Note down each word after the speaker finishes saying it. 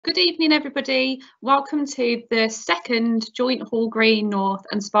Good evening, everybody. Welcome to the second joint Hall Green North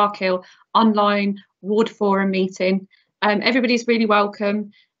and Sparkhill online ward forum meeting. Everybody's really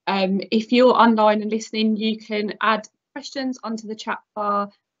welcome. If you're online and listening, you can add questions onto the chat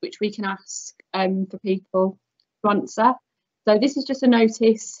bar, which we can ask for people to answer. So this is just a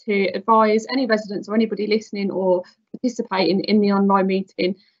notice to advise any residents or anybody listening or participating in the online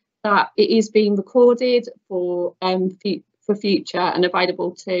meeting that it is being recorded for future and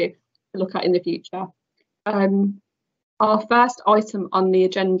available to look at in the future. Our first item on the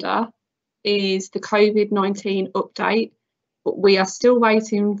agenda is the COVID-19 update, but we are still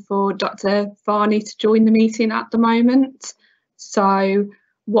waiting for Dr. Varney to join the meeting at the moment. So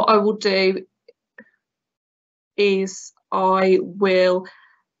what I will do is I will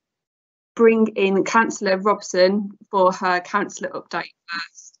bring in Councillor Robson for her councillor update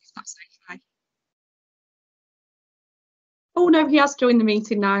first, if that's okay. Oh no, he has joined the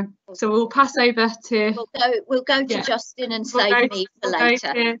meeting now, so we'll pass over to. We'll go to Justin and save me for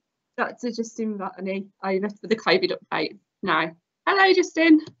later. Go to Dr. Justin Varney over for the COVID update now. Hello,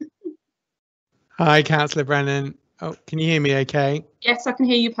 Justin. Hi, Councillor Brennan. Oh, can you hear me okay? Yes, I can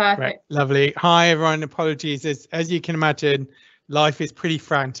hear you perfect. Right, lovely. Hi, everyone. Apologies. As you can imagine, life is pretty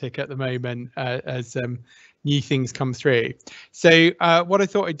frantic at the moment as new things come through. So what I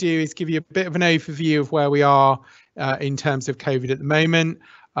thought I'd do is give you a bit of an overview of where we are in terms of COVID at the moment.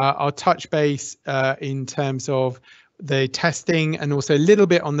 I'll touch base in terms of the testing and also a little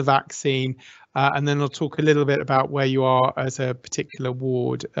bit on the vaccine. And then I'll talk a little bit about where you are as a particular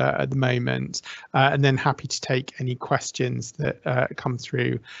ward at the moment, and then happy to take any questions that come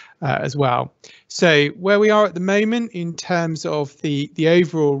through as well. So where we are at the moment in terms of the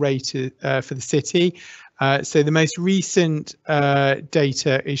overall rate for the city. So the most recent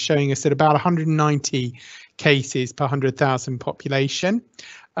data is showing us at about 190 cases per 100,000 population.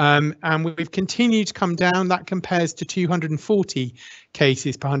 And we've continued to come down. That compares to 240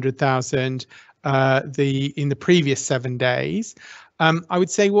 cases per 100,000 in the previous 7 days. I would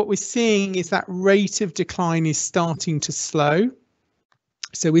say what we're seeing is that rate of decline is starting to slow.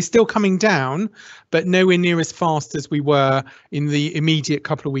 So we're still coming down, but nowhere near as fast as we were in the immediate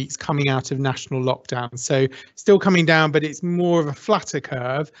couple of weeks coming out of national lockdown. So still coming down, but it's more of a flatter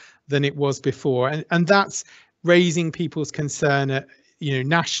curve than it was before. And that's raising people's concern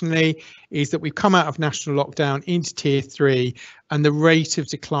nationally, is that we've come out of national lockdown into tier 3 and the rate of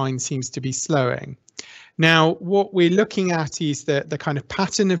decline seems to be slowing. Now, what we're looking at is the kind of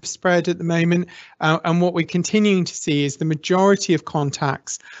pattern of spread at the moment, and what we're continuing to see is the majority of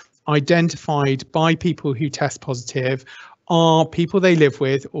contacts identified by people who test positive are people they live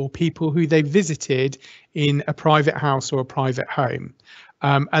with or people who they visited in a private house or a private home.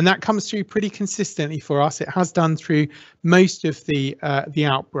 And that comes through pretty consistently for us. It has done through most of the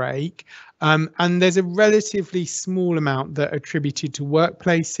outbreak. And there's a relatively small amount that are attributed to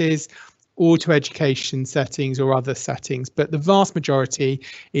workplaces or to education settings or other settings. But the vast majority,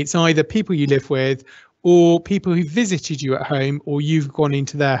 it's either people you live with or people who visited you at home or you've gone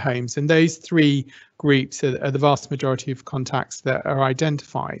into their homes. And those three groups are the vast majority of contacts that are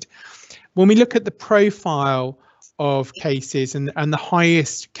identified. When we look at the profile of cases and the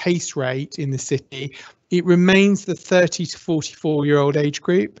highest case rate in the city, it remains the 30 to 44-year-old age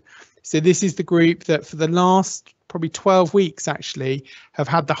group. So this is the group that for the last probably 12 weeks actually have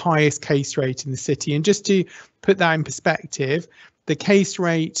had the highest case rate in the city. And just to put that in perspective, the case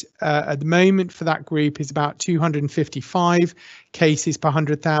rate at the moment for that group is about 255 cases per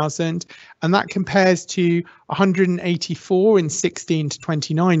 100,000, and that compares to 184 in 16 to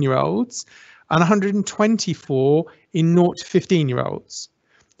 29-year-olds and 124 in 0 to 15-year-olds.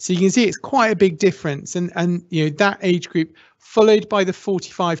 So you can see it's quite a big difference, and that age group followed by the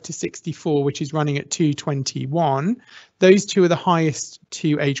 45 to 64, which is running at 221. Those two are the highest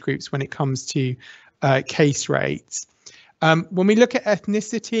two age groups when it comes to case rates. When we look at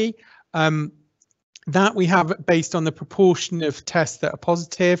ethnicity, that we have based on the proportion of tests that are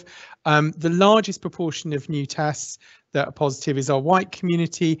positive. The largest proportion of new tests that are positive is our white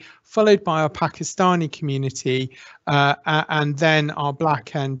community, followed by our Pakistani community, and then our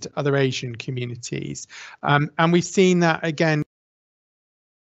Black and other Asian communities. And we've seen that again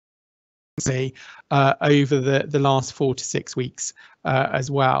over the last 4 to 6 weeks as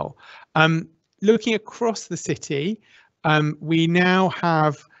well. Looking across the city, we now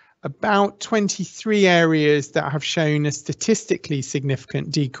have about 23 areas that have shown a statistically significant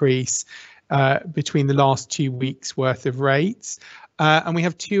decrease between the last 2 weeks worth of rates. And we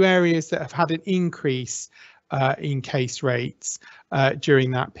have 2 areas that have had an increase in case rates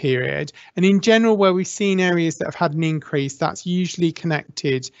during that period. And in general, where we've seen areas that have had an increase, that's usually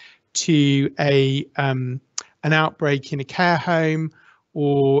connected to an outbreak in a care home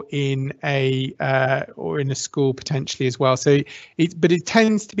or in a school potentially as well. So it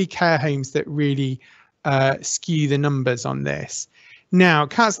tends to be care homes that really skew the numbers on this. Now,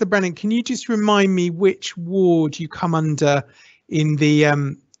 Councillor Brennan, can you just remind me which ward you come under in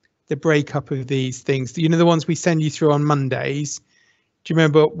the breakup of these things? You know, the ones we send you through on Mondays. Do you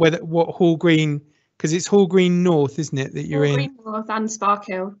remember what Hall Green? Because it's Hall Green North, isn't it, that you're in? Hall Green North and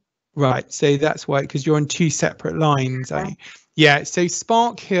Sparkhill. Right, so that's why, because you're on two separate lines, aren't you? Yeah, so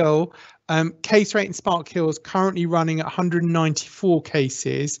Sparkhill, case rate in Sparkhill is currently running at 194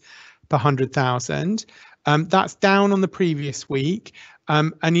 cases per 100,000. That's down on the previous week,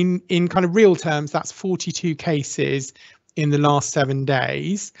 and in kind of real terms, that's 42 cases in the last 7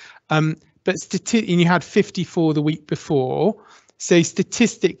 days. And you had 54 the week before, so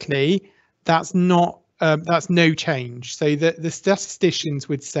statistically, that's not. That's no change. So the statisticians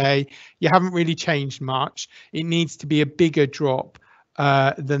would say you haven't really changed much. It needs to be a bigger drop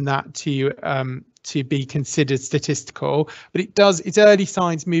than that to be considered statistical. But it's early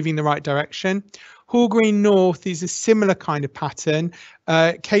signs moving the right direction. Hall Green North is a similar kind of pattern.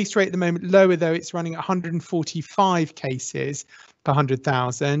 Case rate at the moment lower, though. It's running at 145 cases per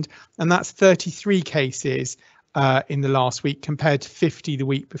 100,000, and that's 33 cases in the last week compared to 50 the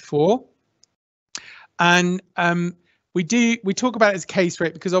week before. And we talk about it as case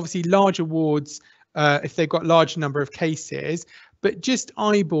rate because obviously larger wards, if they've got larger number of cases, but just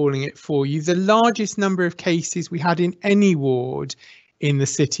eyeballing it for you, the largest number of cases we had in any ward in the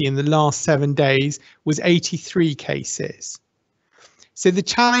city in the last 7 days was 83 cases. So the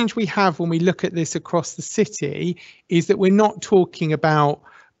challenge we have when we look at this across the city is that we're not talking about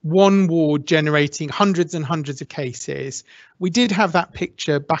one ward generating hundreds and hundreds of cases. We did have that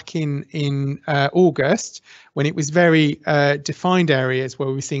picture back in August when it was very defined areas where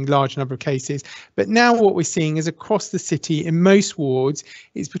we were seeing large number of cases. But now what we're seeing is across the city in most wards,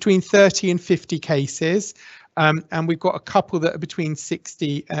 it's between 30 and 50 cases. And we've got a couple that are between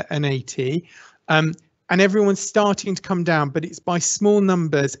 60 and 80. And everyone's starting to come down, but it's by small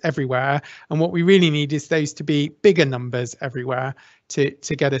numbers everywhere. And what we really need is those to be bigger numbers everywhere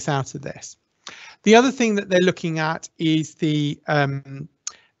to get us out of this. The other thing that they're looking at is the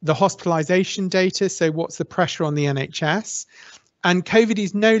hospitalisation data. So what's the pressure on the NHS? And COVID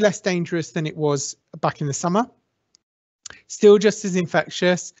is no less dangerous than it was back in the summer. Still just as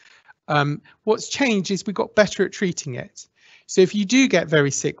infectious. What's changed is we got better at treating it. So if you do get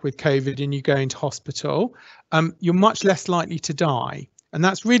very sick with COVID and you go into hospital, you're much less likely to die. And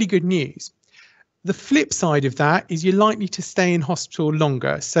that's really good news. The flip side of that is you're likely to stay in hospital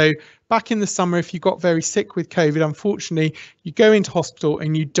longer. So back in the summer, if you got very sick with COVID, unfortunately, you go into hospital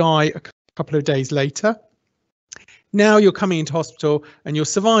and you die a couple of days later. Now you're coming into hospital and you're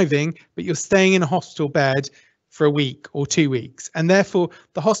surviving, but you're staying in a hospital bed for a week or 2 weeks. And therefore,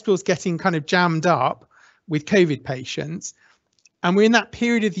 the hospital's getting kind of jammed up with COVID patients. And we're in that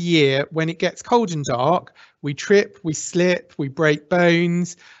period of the year when it gets cold and dark, we trip, we slip, we break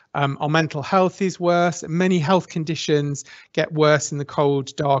bones, our mental health is worse, and many health conditions get worse in the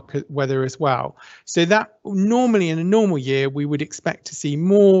cold, dark weather as well. So that normally in a normal year, we would expect to see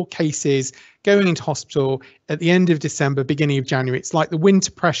more cases going into hospital at the end of December, beginning of January. It's like the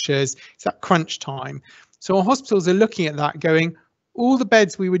winter pressures, it's that crunch time. So our hospitals are looking at that going, all the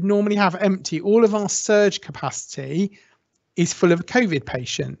beds we would normally have empty, all of our surge capacity is full of COVID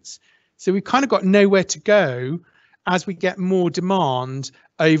patients. So we've kind of got nowhere to go as we get more demand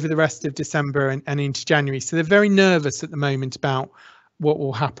over the rest of December and into January. So they're very nervous at the moment about what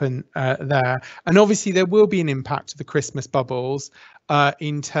will happen there. And obviously there will be an impact of the Christmas bubbles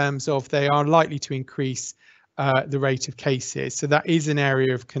in terms of they are likely to increase the rate of cases. So that is an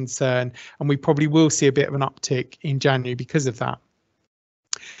area of concern, and we probably will see a bit of an uptick in January because of that.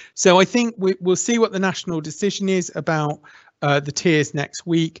 So I think we'll see what the national decision is about the tiers next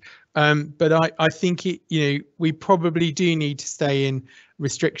week. But I think we probably do need to stay in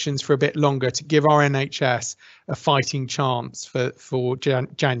restrictions for a bit longer to give our NHS a fighting chance for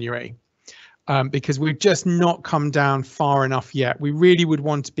January, because we've just not come down far enough yet. We really would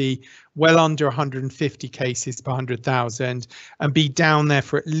want to be well under 150 cases per 100,000 and be down there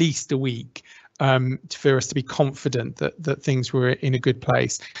for at least a week for us to be confident that things were in a good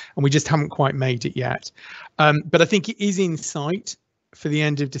place, and we just haven't quite made it yet. But I think it is in sight for the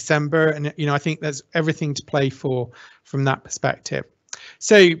end of December, and I think there's everything to play for from that perspective.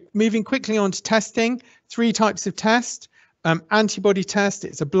 So moving quickly on to testing, 3 types of test. Antibody test,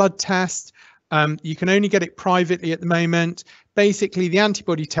 it's a blood test. You can only get it privately at the moment. Basically, the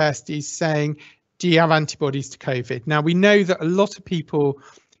antibody test is saying, do you have antibodies to COVID? Now, we know that a lot of people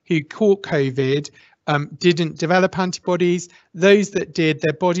who caught COVID didn't develop antibodies. Those that did,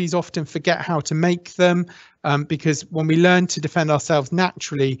 their bodies often forget how to make them, because when we learn to defend ourselves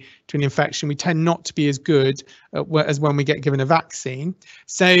naturally to an infection, we tend not to be as good as when we get given a vaccine.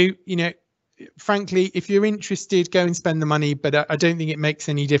 So, you know, frankly, if you're interested, go and spend the money, but I don't think it makes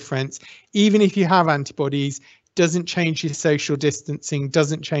any difference. Even if you have antibodies, doesn't change your social distancing,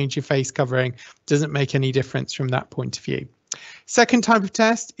 doesn't change your face covering, doesn't make any difference from that point of view. Second type of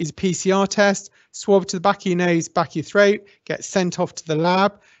test is a PCR test. Swab to the back of your nose, back of your throat, get sent off to the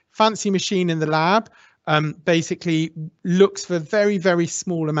lab. Fancy machine in the lab. Basically looks for very, very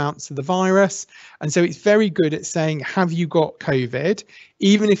small amounts of the virus. And so it's very good at saying, have you got COVID,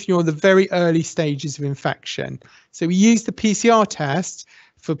 even if you're the very early stages of infection. So we use the PCR test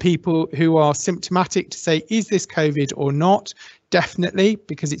for people who are symptomatic to say, is this COVID or not? Definitely,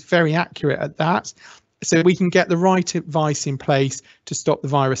 because it's very accurate at that. So we can get the right advice in place to stop the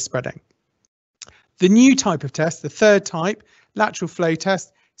virus spreading. The new type of test, the third type, lateral flow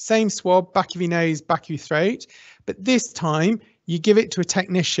test, same swab, back of your nose, back of your throat, but this time you give it to a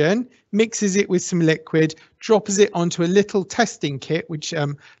technician, mixes it with some liquid, drops it onto a little testing kit, which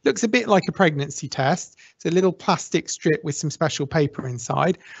looks a bit like a pregnancy test. It's a little plastic strip with some special paper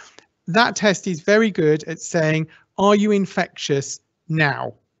inside. That test is very good at saying, are you infectious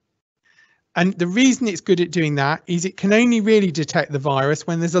now? And the reason it's good at doing that is it can only really detect the virus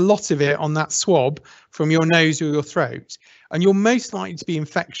when there's a lot of it on that swab from your nose or your throat. And you're most likely to be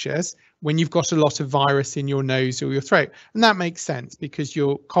infectious when you've got a lot of virus in your nose or your throat. And that makes sense because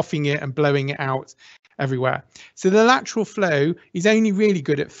you're coughing it and blowing it out everywhere. So the lateral flow is only really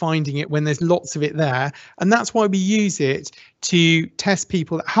good at finding it when there's lots of it there. And that's why we use it to test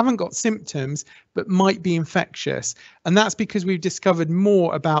people that haven't got symptoms but might be infectious. And that's because we've discovered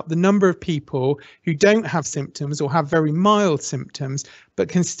more about the number of people who don't have symptoms or have very mild symptoms but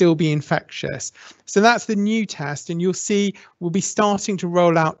can still be infectious. So that's the new test, and you'll see we'll be starting to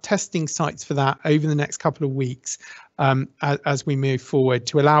roll out testing sites for that over the next couple of weeks as we move forward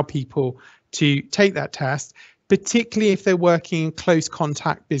to allow people to take that test, particularly if they're working in close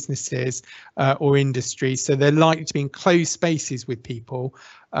contact businesses or industries. So they're likely to be in closed spaces with people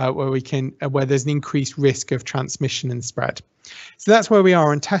where there's an increased risk of transmission and spread. So that's where we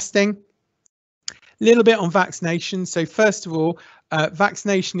are on testing. A little bit on vaccination. So first of all,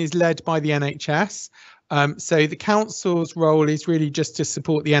 vaccination is led by the NHS. So the council's role is really just to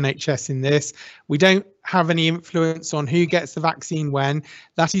support the NHS in this. We don't have any influence on who gets the vaccine when.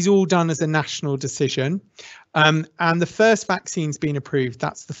 That is all done as a national decision. And the first vaccine's been approved.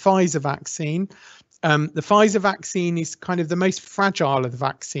 That's the Pfizer vaccine. The Pfizer vaccine is kind of the most fragile of the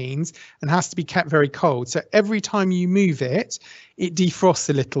vaccines and has to be kept very cold. So every time you move it, it defrosts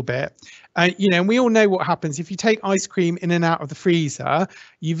a little bit. You know, and we all know what happens if you take ice cream in and out of the freezer,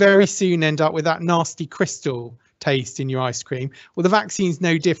 you very soon end up with that nasty crystal taste in your ice cream. Well, the vaccine's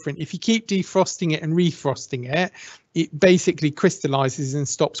no different. If you keep defrosting it and refrosting it, it basically crystallizes and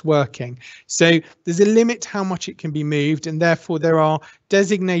stops working. So there's a limit to how much it can be moved, and therefore there are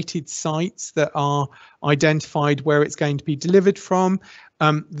designated sites that are identified where it's going to be delivered from.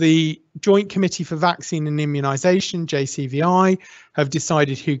 The Joint Committee for Vaccine and Immunisation, JCVI, have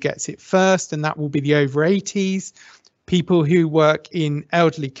decided who gets it first, and that will be the over 80s, people who work in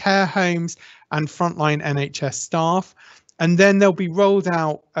elderly care homes and frontline NHS staff. And then they'll be rolled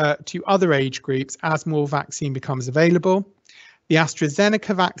out to other age groups as more vaccine becomes available. The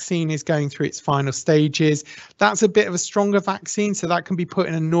AstraZeneca vaccine is going through its final stages. That's a bit of a stronger vaccine, so that can be put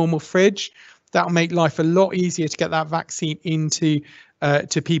in a normal fridge. That'll make life a lot easier to get that vaccine into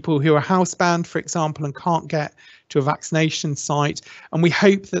to people who are housebound, for example, and can't get to a vaccination site. And we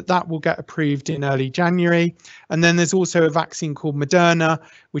hope that that will get approved in early January. And then there's also a vaccine called Moderna,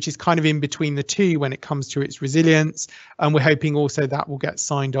 which is kind of in between the two when it comes to its resilience. And we're hoping also that will get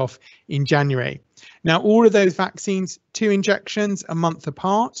signed off in January. Now, all of those vaccines, 2 injections a month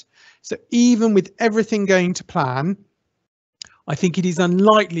apart. So even with everything going to plan, I think it is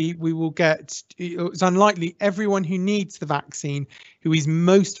unlikely it's unlikely everyone who needs the vaccine, who is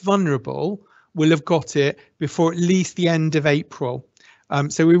most vulnerable, will have got it before at least the end of April.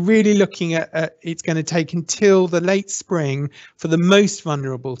 So we're really looking at it's going to take until the late spring for the most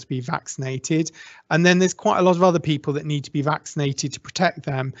vulnerable to be vaccinated. And then there's quite a lot of other people that need to be vaccinated to protect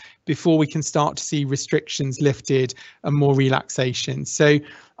them before we can start to see restrictions lifted and more relaxation. So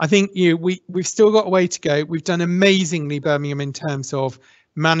I think we've still got a way to go. We've done amazingly, Birmingham, in terms of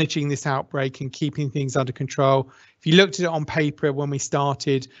managing this outbreak and keeping things under control. If you looked at it on paper when we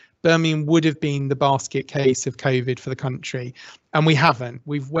started, Birmingham would have been the basket case of COVID for the country, and we haven't.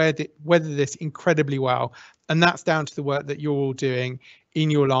 We've weathered this incredibly well, and that's down to the work that you're all doing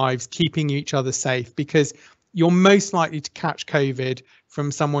in your lives, keeping each other safe, because you're most likely to catch COVID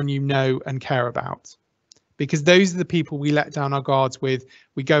from someone you know and care about, because those are the people we let down our guards with.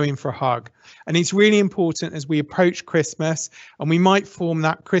 We go in for a hug. And it's really important as we approach Christmas, and we might form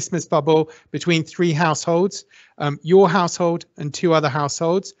that Christmas bubble between 3 households, your household and 2 other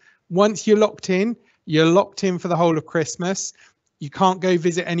households. Once you're locked in for the whole of Christmas. You can't go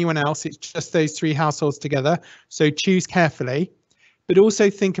visit anyone else. It's just those 3 households together. So choose carefully, but also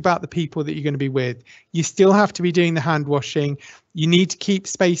think about the people that you're going to be with. You still have to be doing the hand washing. You need to keep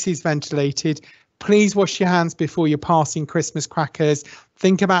spaces ventilated. Please wash your hands before you're passing Christmas crackers.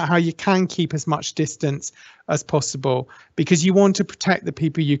 Think about how you can keep as much distance as possible, because you want to protect the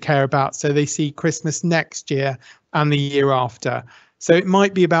people you care about so they see Christmas next year and the year after. So it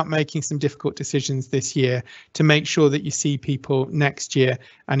might be about making some difficult decisions this year to make sure that you see people next year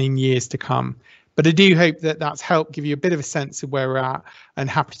and in years to come. But I do hope that that's helped give you a bit of a sense of where we're at, and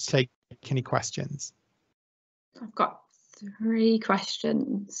happy to take any questions. I've got 3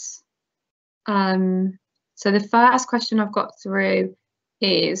 questions. So the first question I've got through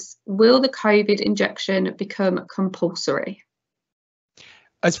is, will the COVID injection become compulsory?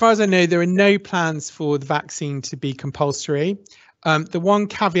 As far as I know, there are no plans for the vaccine to be compulsory. The one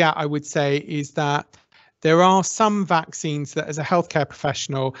caveat I would say is that there are some vaccines that, as a healthcare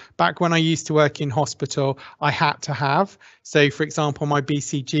professional, back when I used to work in hospital, I had to have. So, for example, my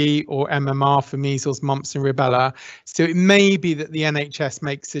BCG or MMR for measles, mumps and rubella. So it may be that the NHS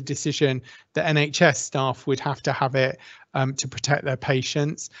makes a decision that NHS staff would have to have it to protect their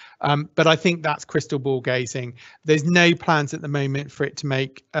patients. But I think that's crystal ball gazing. There's no plans at the moment for it to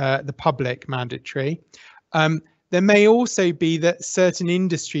make the public mandatory. There may also be that certain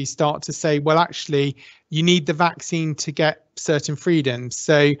industries start to say, well, actually, you need the vaccine to get certain freedoms.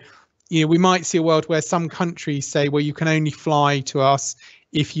 So, we might see a world where some countries say, well, you can only fly to us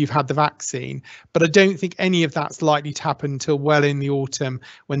if you've had the vaccine. But I don't think any of that's likely to happen until well in the autumn,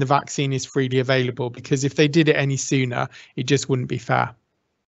 when the vaccine is freely available, because if they did it any sooner, it just wouldn't be fair.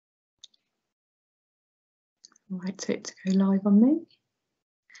 Wait for it to go live on me.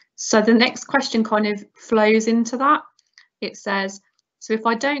 So the next question kind of flows into that. It says, so if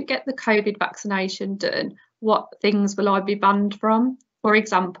I don't get the COVID vaccination done, what things will I be banned from? For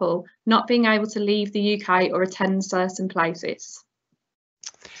example, not being able to leave the UK or attend certain places.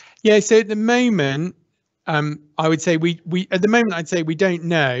 Yeah, so at the moment, I would say I'd say we don't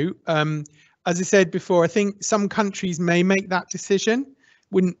know. As I said before, I think some countries may make that decision.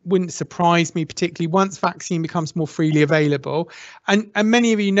 Wouldn't surprise me particularly once vaccine becomes more freely available. And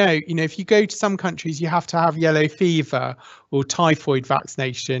many of you know, if you go to some countries, you have to have yellow fever or typhoid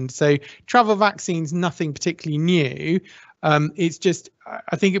vaccination. So travel vaccines, nothing particularly new. It's just,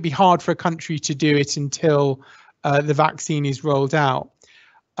 I think it'd be hard for a country to do it until the vaccine is rolled out.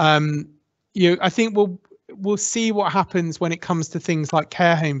 I think we'll see what happens when it comes to things like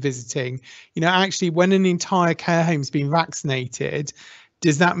care home visiting. Actually, when an entire care home's been vaccinated,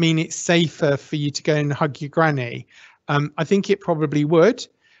 does that mean it's safer for you to go and hug your granny? I think it probably would,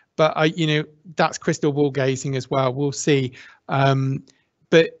 but that's crystal ball gazing as well. We'll see.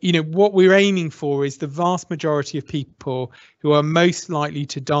 But what we're aiming for is the vast majority of people who are most likely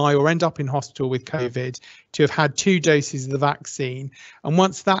to die or end up in hospital with COVID to have had 2 doses of the vaccine. And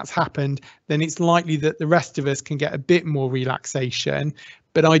once that's happened, then it's likely that the rest of us can get a bit more relaxation.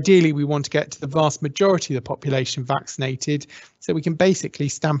 But ideally, we want to get to the vast majority of the population vaccinated so we can basically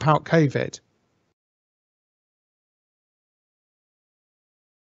stamp out COVID.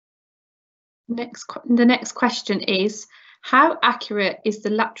 The next question is, how accurate is the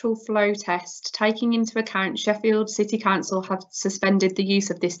lateral flow test, taking into account Sheffield City Council have suspended the use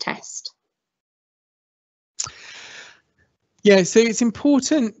of this test? Yeah, so it's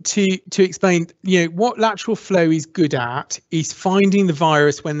important to explain, what lateral flow is good at is finding the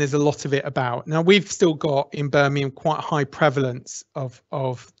virus when there's a lot of it about. Now, we've still got in Birmingham quite a high prevalence of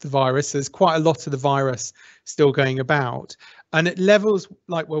the virus. There's quite a lot of the virus still going about. And at levels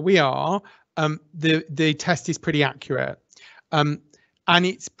like where we are, the test is pretty accurate. And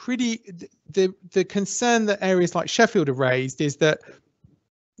it's the concern that areas like Sheffield have raised is that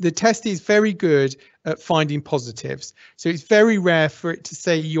the test is very good at finding positives. So it's very rare for it to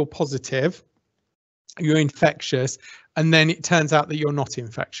say you're positive, you're infectious, and then it turns out that you're not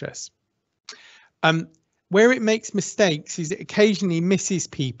infectious. Where it makes mistakes is it occasionally misses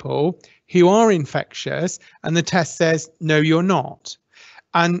people who are infectious and the test says, no, you're not.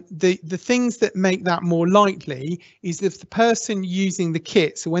 And the things that make that more likely is if the person using the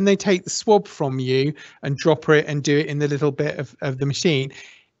kit, so when they take the swab from you and dropper it and do it in the little bit of the machine,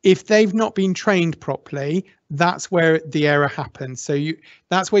 if they've not been trained properly, that's where the error happens. So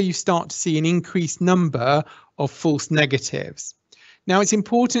that's where you start to see an increased number of false negatives. Now, it's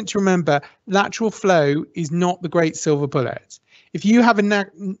important to remember lateral flow is not the great silver bullet. If you have a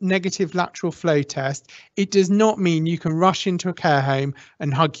negative lateral flow test, it does not mean you can rush into a care home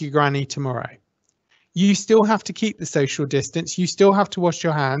and hug your granny tomorrow. You still have to keep the social distance. You still have to wash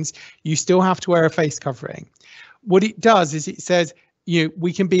your hands. You still have to wear a face covering. What it does is it says,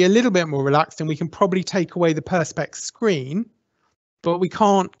 we can be a little bit more relaxed and we can probably take away the Perspex screen, but we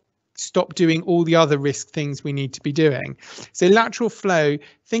can't stop doing all the other risk things we need to be doing. So lateral flow,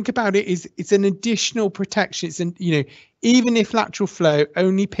 think about it, it's an additional protection. It's even if lateral flow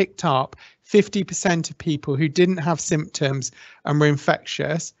only picked up 50% of people who didn't have symptoms and were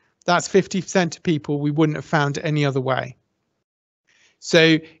infectious, that's 50% of people we wouldn't have found any other way.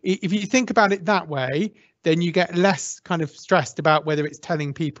 So if you think about it that way, then you get less kind of stressed about whether it's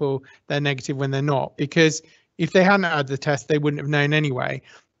telling people they're negative when they're not, because if they hadn't had the test, they wouldn't have known anyway.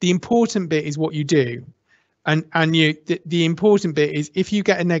 The important bit is what you do. And the important bit is if you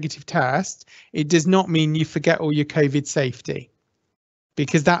get a negative test, it does not mean you forget all your COVID safety,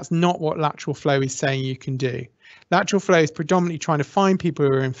 because that's not what lateral flow is saying you can do. Lateral flow is predominantly trying to find people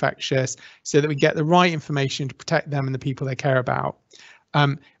who are infectious so that we get the right information to protect them and the people they care about.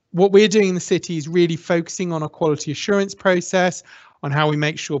 What we're doing in the city is really focusing on a quality assurance process, on how we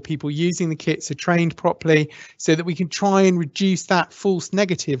make sure people using the kits are trained properly so that we can try and reduce that false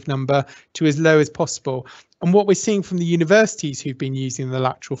negative number to as low as possible. And what we're seeing from the universities who've been using the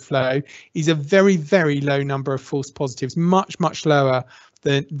lateral flow is a very, very low number of false positives, much, much lower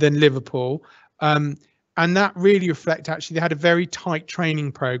than Liverpool. And that really reflects actually they had a very tight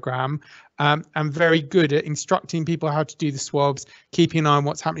training programme and very good at instructing people how to do the swabs, keeping an eye on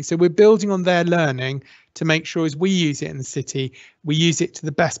what's happening. So we're building on their learning to make sure as we use it in the city, we use it to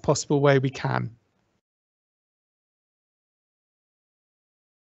the best possible way we can.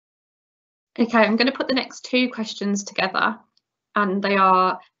 Okay, I'm going to put the next two questions together, and they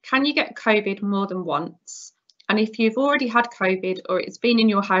are, can you get COVID more than once? And if you've already had COVID or it's been in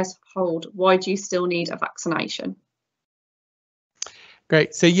your household, why do you still need a vaccination?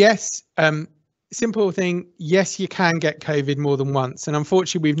 Great. So yes, simple thing. Yes, you can get COVID more than once. And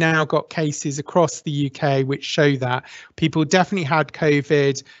unfortunately, we've now got cases across the UK which show that people definitely had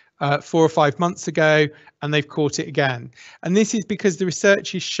COVID 4 or 5 months ago and they've caught it again. And this is because the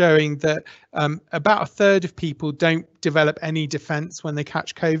research is showing that about a third of people don't develop any defense when they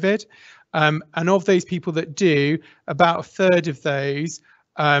catch COVID. And of those people that do, about a third of those,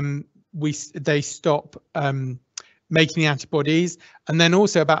 they stop making the antibodies, and then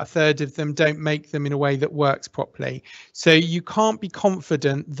also about a third of them don't make them in a way that works properly. So you can't be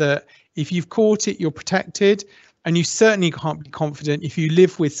confident that if you've caught it, you're protected, and you certainly can't be confident if you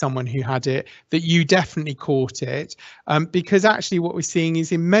live with someone who had it that you definitely caught it, because actually what we're seeing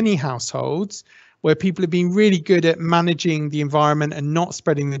is in many households where people have been really good at managing the environment and not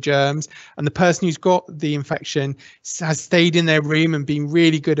spreading the germs, and the person who's got the infection has stayed in their room and been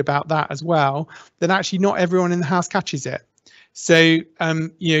really good about that as well, then actually not everyone in the house catches it. So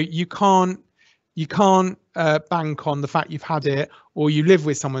you can't bank on the fact you've had it or you live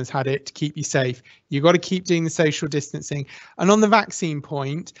with someone who's had it to keep you safe. You've got to keep doing the social distancing. And on the vaccine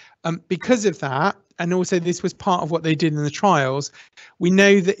point, because of that, and also this was part of what they did in the trials, we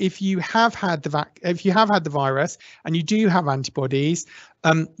know that if you have had the virus and you do have antibodies,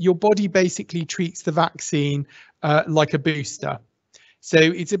 your body basically treats the vaccine like a booster. So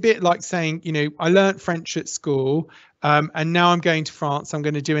it's a bit like saying, I learnt French at school, and now I'm going to France, I'm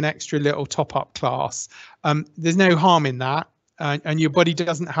going to do an extra little top-up class. There's no harm in that, and your body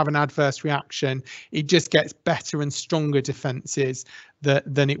doesn't have an adverse reaction. It just gets better and stronger defences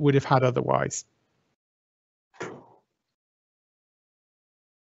than it would have had otherwise.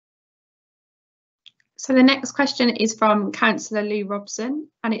 So the next question is from Councillor Lou Robson,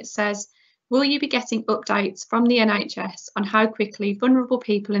 and it says, will you be getting updates from the NHS on how quickly vulnerable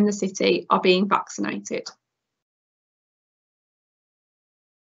people in the city are being vaccinated?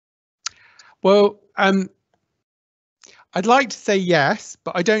 Well, I'd like to say yes,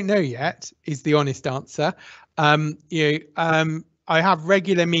 but I don't know yet, is the honest answer. I have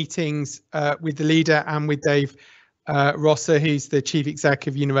regular meetings with the leader and with Dave Rosser, who's the Chief Exec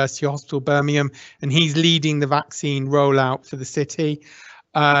of University Hospital Birmingham, and he's leading the vaccine rollout for the city.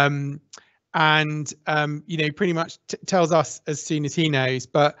 Pretty much tells us as soon as he knows,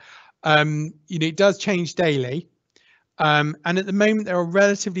 but it does change daily. And at the moment, there are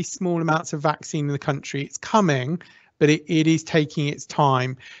relatively small amounts of vaccine in the country. It's coming, but it is taking its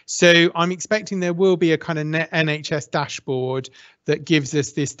time. So I'm expecting there will be a kind of NHS dashboard that gives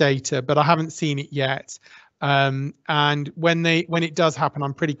us this data, but I haven't seen it yet. And when it does happen,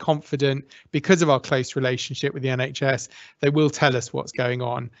 I'm pretty confident, because of our close relationship with the NHS, they will tell us what's going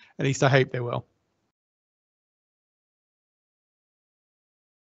on. At least I hope they will.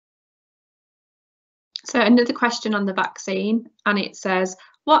 So another question on the vaccine, and it says,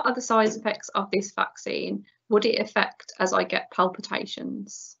 what are the side effects of this vaccine? Would it affect as I get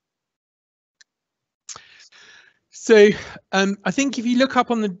palpitations? So I think if you look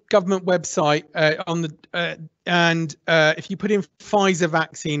up on the government website if you put in Pfizer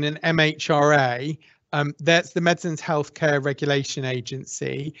vaccine and MHRA, that's the Medicines Healthcare Regulation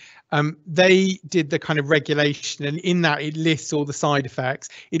Agency. They did the kind of regulation, and in that it lists all the side effects.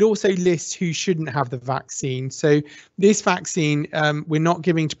 It also lists who shouldn't have the vaccine. So this vaccine we're not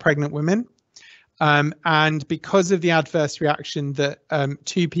giving to pregnant women. And because of the adverse reaction that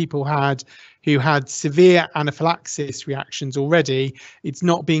 2 people had who had severe anaphylaxis reactions already, it's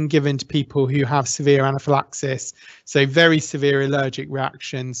not being given to people who have severe anaphylaxis, so very severe allergic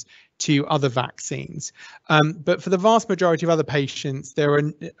reactions to other vaccines. But for the vast majority of other patients, there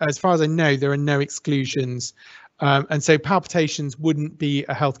are, as far as I know, there are no exclusions. And so palpitations wouldn't be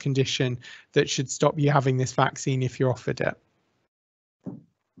a health condition that should stop you having this vaccine if you're offered it.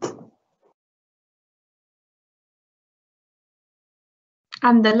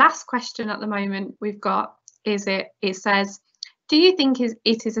 And the last question at the moment we've got is it says, do you think it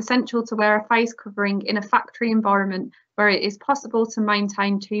is essential to wear a face covering in a factory environment where it is possible to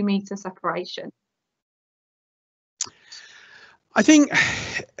maintain 2 metre separation? I think,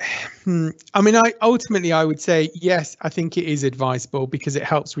 I mean, ultimately I would say, yes, I think it is advisable because it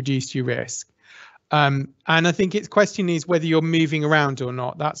helps reduce your risk. And I think its question is whether you're moving around or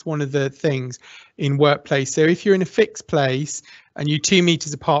not. That's one of the things in workplace. So if you're in a fixed place and you're 2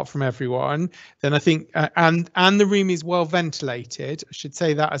 meters apart from everyone, then I think, and the room is well ventilated, I should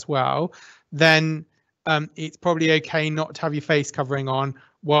say that as well, then it's probably okay not to have your face covering on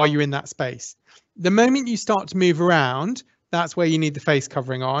while you're in that space. The moment you start to move around, that's where you need the face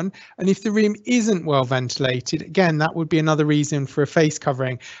covering on. And if the room isn't well ventilated, again, that would be another reason for a face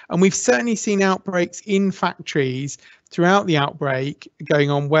covering. And we've certainly seen outbreaks in factories throughout the outbreak going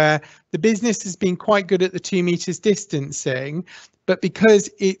on where the business has been quite good at the 2 meters distancing, but because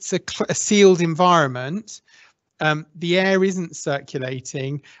it's a sealed environment, the air isn't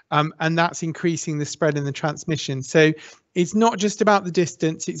circulating, and that's increasing the spread and the transmission. So it's not just about the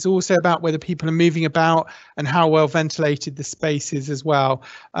distance, it's also about whether people are moving about and how well ventilated the space is as well.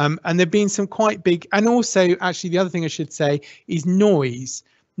 And there've been some quite big, and also actually the other thing I should say is noise.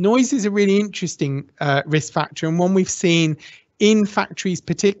 Noise is a really interesting risk factor, and one we've seen in factories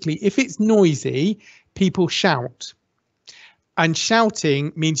particularly. If it's noisy, people shout. And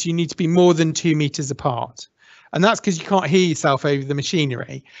shouting means you need to be more than 2 meters apart. And that's because you can't hear yourself over the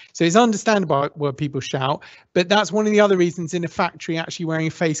machinery. So it's understandable why people shout, but that's one of the other reasons in a factory actually wearing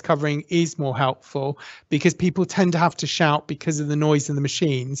a face covering is more helpful, because people tend to have to shout because of the noise of the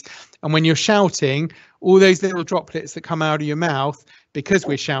machines. And when you're shouting, all those little droplets that come out of your mouth, because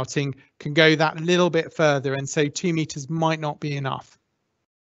we're shouting, can go that little bit further. And so 2 meters might not be enough.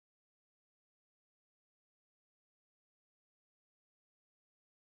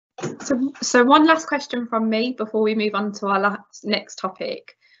 So one last question from me before we move on to our next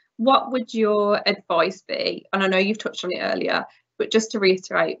topic. What would your advice be? And I know you've touched on it earlier, but just to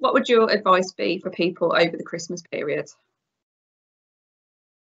reiterate, what would your advice be for people over the Christmas period?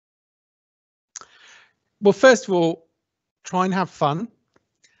 Well, first of all, try and have fun.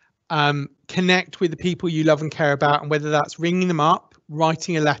 Connect with the people you love and care about, and whether that's ringing them up,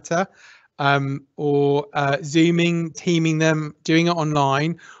 writing a letter, or Zooming, teaming them, doing it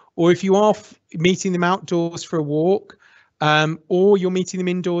online. Or if you are meeting them outdoors for a walk, or you're meeting them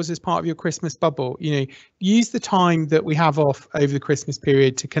indoors as part of your Christmas bubble, use the time that we have off over the Christmas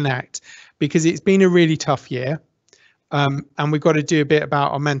period to connect, because it's been a really tough year. And we've got to do a bit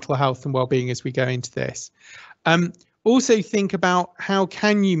about our mental health and well-being as we go into this. Also think about how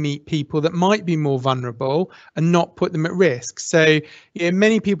can you meet people that might be more vulnerable and not put them at risk. So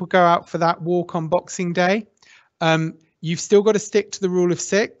many people go out for that walk on Boxing Day. You've still got to stick to the rule of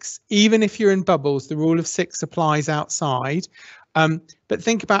 6. Even if you're in bubbles, the rule of 6 applies outside. But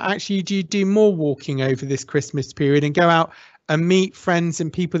think about actually, do you do more walking over this Christmas period and go out and meet friends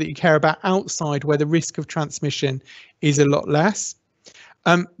and people that you care about outside where the risk of transmission is a lot less?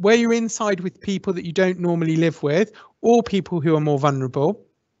 Where you're inside with people that you don't normally live with or people who are more vulnerable,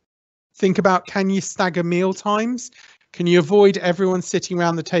 think about, can you stagger meal times? Can you avoid everyone sitting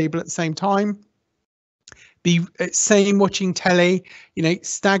around the table at the same time? Be same watching telly, you know,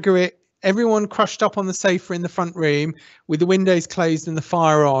 stagger it. Everyone crushed up on the sofa in the front room with the windows closed and the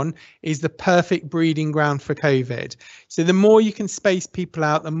fire on is the perfect breeding ground for COVID. So the more you can space people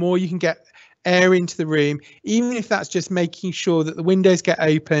out, the more you can get air into the room, even if that's just making sure that the windows get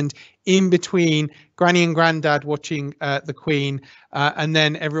opened in between Granny and Grandad watching the Queen and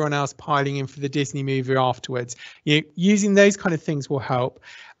then everyone else piling in for the Disney movie afterwards. You know, using those kind of things will help.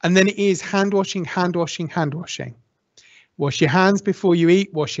 And then it is hand washing, hand washing, hand washing. Wash your hands before you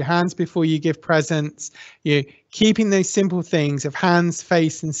eat, wash your hands before you give presents. You know, keeping those simple things of hands,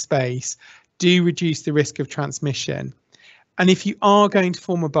 face and space do reduce the risk of transmission. And if you are going to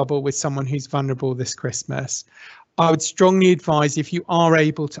form a bubble with someone who's vulnerable this Christmas, I would strongly advise, if you are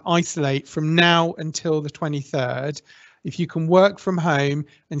able to isolate from now until the 23rd, if you can work from home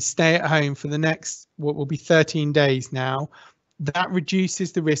and stay at home for the next, what will be 13 days now, that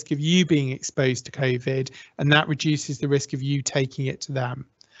reduces the risk of you being exposed to COVID, and that reduces the risk of you taking it to them.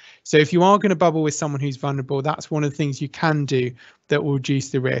 So if you are going to bubble with someone who's vulnerable, that's one of the things you can do that will reduce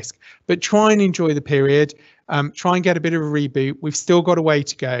the risk. But try and enjoy the period. Try and get a bit of a reboot. We've still got a way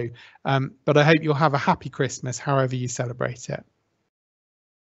to go, but I hope you'll have a happy Christmas, however you celebrate it.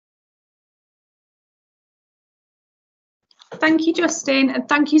 Thank you, Justin, and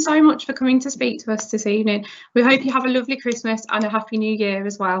thank you so much for coming to speak to us this evening. We hope you have a lovely Christmas and a happy new year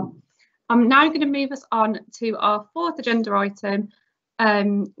as well. I'm now going to move us on to our fourth agenda item,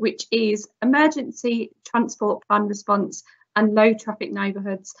 which is emergency transport plan response and low traffic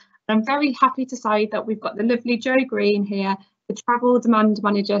neighbourhoods. I'm very happy to say that we've got the lovely Joe Green here, the travel demand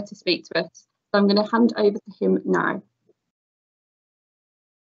manager, to speak to us. So I'm going to hand over to him now.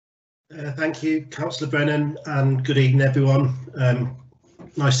 Thank you, Councillor Brennan, and good evening, everyone.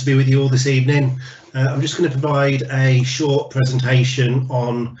 Nice to be with you all this evening. I'm just going to provide a short presentation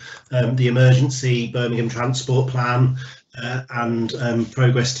on the emergency Birmingham transport plan and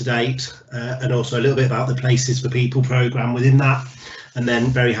progress to date, and also a little bit about the Places for People programme within that. And then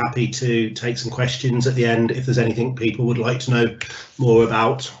very happy to take some questions at the end if there's anything people would like to know more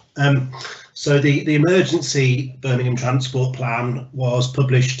about. So the emergency Birmingham transport plan was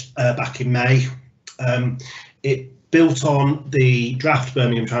published back in May. It built on the draft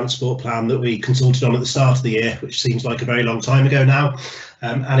Birmingham transport plan that we consulted on at the start of the year, which seems like a very long time ago now.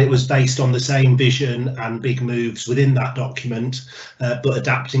 And it was based on the same vision and big moves within that document, but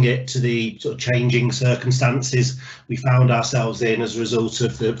adapting it to the sort of changing circumstances we found ourselves in as a result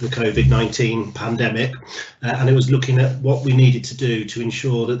of the COVID-19 pandemic. And it was looking at what we needed to do to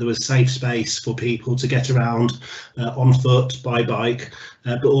ensure that there was safe space for people to get around on foot, by bike,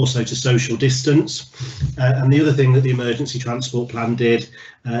 but also to social distance. And the other thing that the emergency transport plan did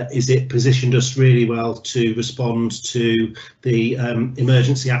is it positioned us really well to respond to the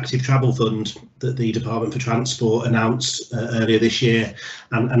emergency active travel fund that the Department for Transport announced earlier this year,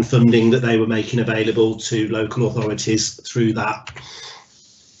 and funding that they were making available to local authorities through that.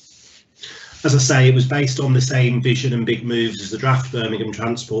 As I say, it was based on the same vision and big moves as the draft Birmingham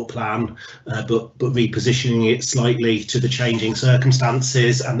transport plan, but repositioning it slightly to the changing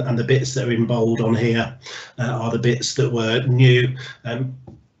circumstances, and the bits that are in bold on here are the bits that were new.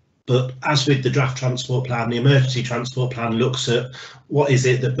 But as with the draft transport plan, the emergency transport plan looks at what is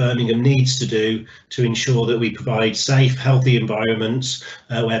it that Birmingham needs to do to ensure that we provide safe, healthy environments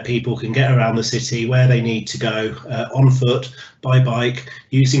where people can get around the city where they need to go, on foot, by bike,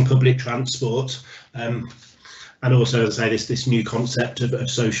 using public transport. And also, as I say, this new concept of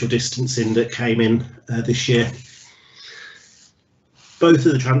social distancing that came in this year. Both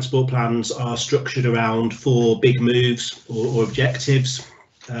of the transport plans are structured around 4 big moves or objectives,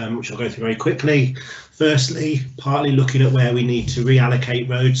 which I'll go through very quickly. Firstly, partly looking at where we need to reallocate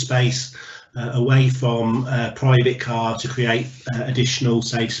road space away from private car to create additional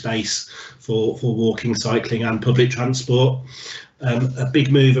safe space for walking, cycling and public transport. A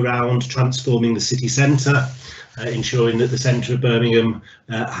big move around transforming the city centre, ensuring that the centre of Birmingham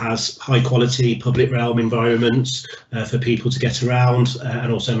has high quality public realm environments for people to get around,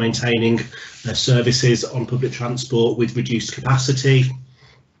 and also maintaining services on public transport with reduced capacity.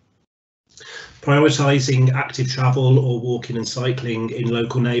 Prioritising active travel or walking and cycling in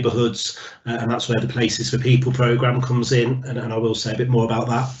local neighbourhoods, and that's where the Places for People programme comes in, and I will say a bit more about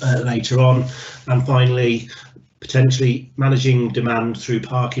that later on. And finally, potentially managing demand through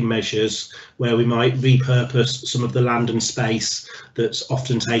parking measures, where we might repurpose some of the land and space that's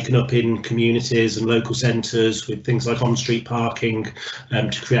often taken up in communities and local centres with things like on-street parking,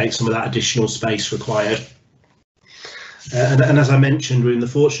 to create some of that additional space required. And as I mentioned, we're in the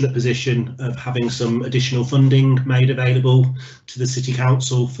fortunate position of having some additional funding made available to the City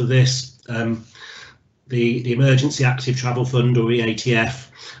Council for this. The Emergency Active Travel Fund, or EATF,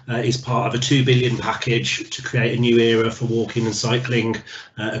 is part of a £2 billion package to create a new era for walking and cycling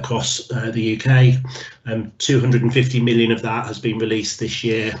across the UK. 250 million of that has been released this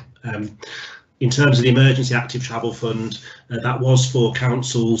year. In terms of the Emergency Active Travel Fund, that was for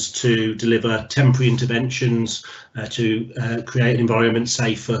councils to deliver temporary interventions to create an environment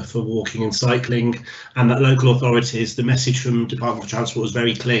safe for walking and cycling, and that local authorities, the message from Department for Transport was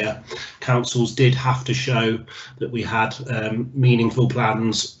very clear. Councils did have to show that we had meaningful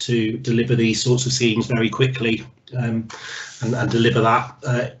plans to deliver these sorts of schemes very quickly, and deliver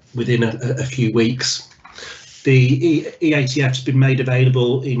that within a few weeks. The EATF has been made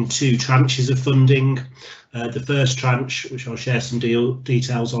available in 2 tranches of funding. The first tranche, which I'll share some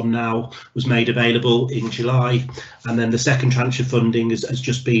details on now, was made available in July, and then the second tranche of funding has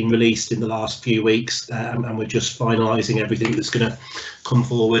just been released in the last few weeks, and we're just finalising everything that's going to come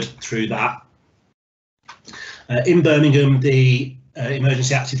forward through that. In Birmingham, the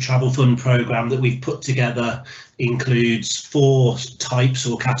Emergency Active Travel Fund programme that we've put together includes 4 types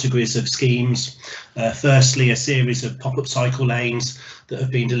or categories of schemes. Firstly, a series of pop-up cycle lanes that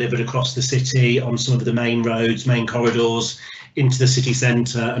have been delivered across the city on some of the main roads, main corridors into the city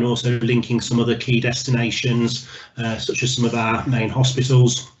centre, and also linking some other key destinations, such as some of our main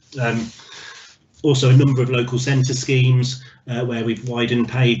hospitals. Also a number of local centre schemes where we've widened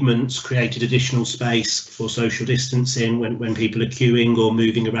pavements, created additional space for social distancing when people are queuing or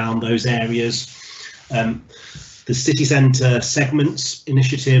moving around those areas. The city centre segments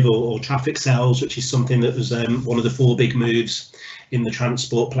initiative, or traffic cells, which is something that was one of the 4 big moves in the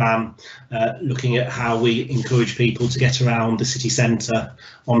transport plan, looking at how we encourage people to get around the city centre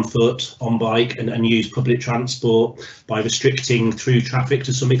on foot, on bike, and use public transport by restricting through traffic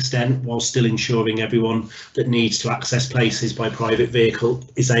to some extent, while still ensuring everyone that needs to access places by private vehicle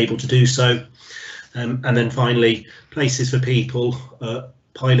is able to do so. And then finally, places for people,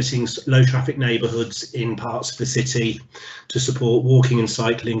 piloting low traffic neighbourhoods in parts of the city to support walking and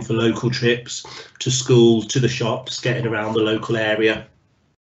cycling for local trips to school, to the shops, getting around the local area.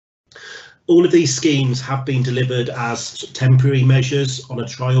 All of these schemes have been delivered as temporary measures on a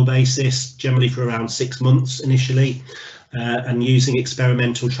trial basis, generally for around 6 months initially, and using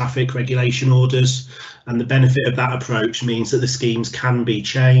experimental traffic regulation orders. And the benefit of that approach means that the schemes can be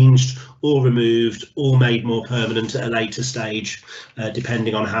changed or removed or made more permanent at a later stage,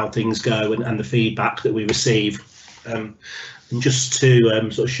 depending on how things go and the feedback that we receive. And just to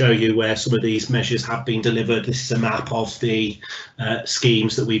sort of show you where some of these measures have been delivered, this is a map of the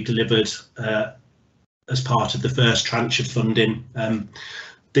schemes that we've delivered as part of the first tranche of funding.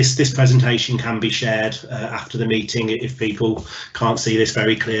 This presentation can be shared after the meeting if people can't see this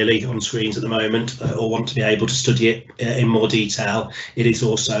very clearly on screens at the moment, or want to be able to study it in more detail. It is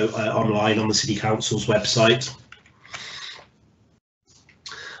also online on the City Council's website.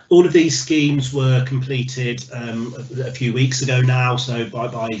 All of these schemes were completed a few weeks ago now, so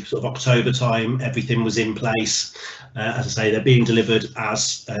by sort of October time, everything was in place. As I say, they're being delivered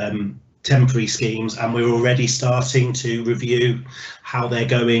as temporary schemes, and we're already starting to review how they're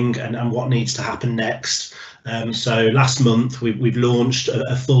going and what needs to happen next. So last month we've launched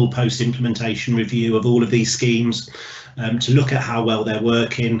a full post-implementation review of all of these schemes to look at how well they're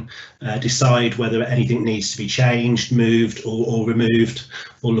working, decide whether anything needs to be changed, moved or removed,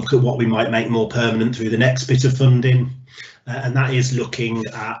 or look at what we might make more permanent through the next bit of funding. And that is looking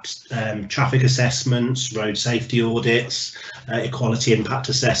at traffic assessments, road safety audits, equality impact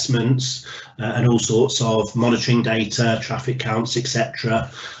assessments, and all sorts of monitoring data, traffic counts, etc.,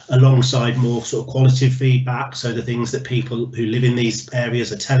 alongside more sort of qualitative feedback. So the things that people who live in these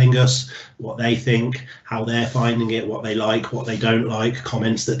areas are telling us, what they think, how they're finding it, what they like, what they don't like,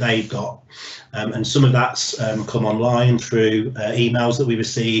 comments that they've got. And some of that's come online through emails that we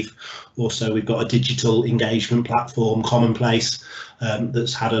receive. Also, we've got a digital engagement platform, Commonplace,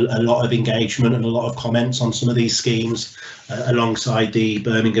 that's had a lot of engagement and a lot of comments on some of these schemes, alongside the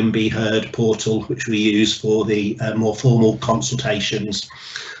Birmingham Be Heard portal, which we use for the more formal consultations.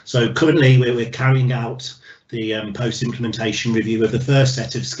 So currently we're carrying out the post-implementation review of the first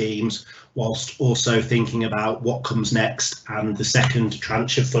set of schemes, whilst also thinking about what comes next and the second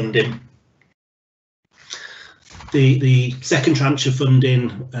tranche of funding. The second tranche of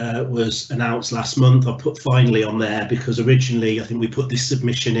funding was announced last month. I put finally on there because originally I think we put this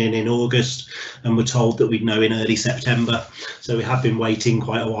submission in August and were told that we'd know in early September. So we have been waiting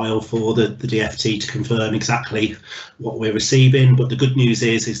quite a while for the DFT to confirm exactly what we're receiving. But the good news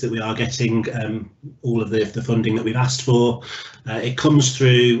is that we are getting all of the funding that we've asked for. It comes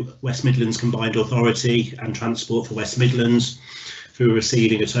through West Midlands Combined Authority and Transport for West Midlands, who are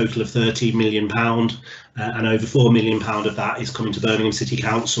receiving a total of £13 million, and over £4 million of that is coming to Birmingham City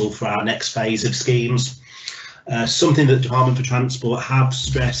Council for our next phase of schemes. Something that the Department for Transport have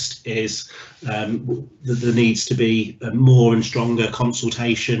stressed is that there needs to be a more and stronger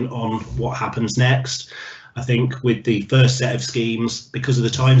consultation on what happens next. I think with the first set of schemes, because of the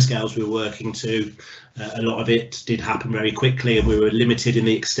timescales we were working to, a lot of it did happen very quickly, and we were limited in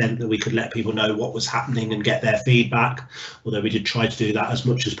the extent that we could let people know what was happening and get their feedback, although we did try to do that as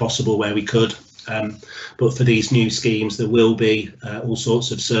much as possible where we could. But for these new schemes, there will be all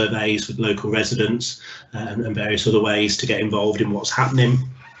sorts of surveys with local residents and various other ways to get involved in what's happening.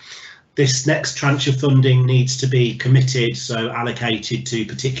 This next tranche of funding needs to be committed, so allocated to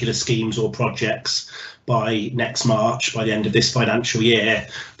particular schemes or projects by next March, by the end of this financial year,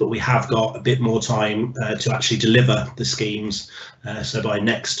 but we have got a bit more time to actually deliver the schemes. So by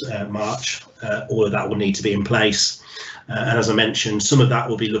next March, all of that will need to be in place. And as I mentioned, some of that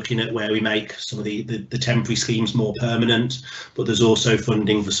will be looking at where we make some of the temporary schemes more permanent, but there's also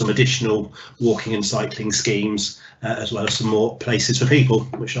funding for some additional walking and cycling schemes, as well as some more places for people,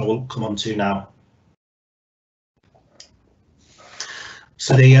 which I will come on to now.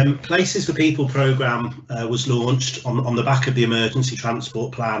 So the Places for People programme was launched on the back of the emergency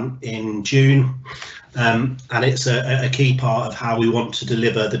transport plan in June, and it's a key part of how we want to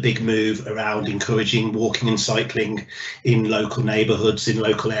deliver the big move around encouraging walking and cycling in local neighbourhoods, in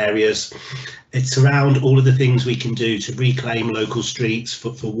local areas. It's around all of the things we can do to reclaim local streets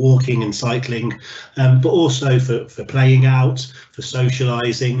for walking and cycling, but also for playing out, for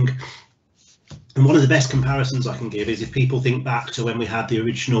socialising. And one of the best comparisons I can give is if people think back to when we had the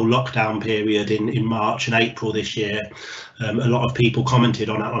original lockdown period in March and April this year, a lot of people commented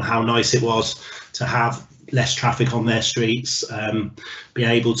on how nice it was to have less traffic on their streets, be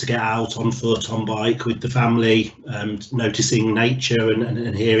able to get out on foot, on bike with the family, noticing nature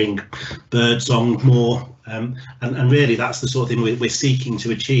and hearing bird song more. And really that's the sort of thing we're seeking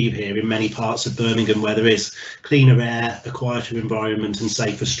to achieve here in many parts of Birmingham, where there is cleaner air, a quieter environment and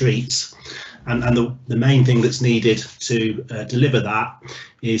safer streets. And the main thing that's needed to deliver that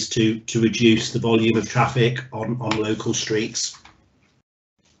is to reduce the volume of traffic on local streets.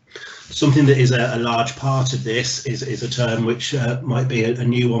 Something that is a large part of this is a term which might be a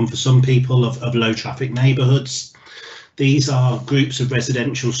new one for some people, of low traffic neighbourhoods. These are groups of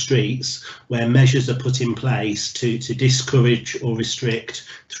residential streets where measures are put in place to discourage or restrict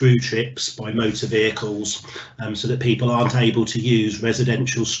through trips by motor vehicles, so that people aren't able to use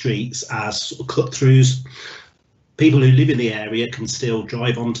residential streets as cut-throughs. People who live in the area can still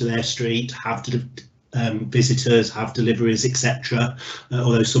drive onto their street, have visitors, have deliveries, etc.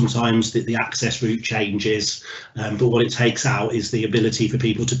 Although sometimes the access route changes, but what it takes out is the ability for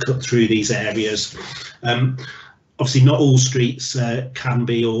people to cut through these areas. Obviously not all streets can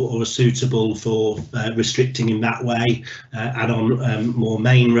be or are suitable for restricting in that way, and on more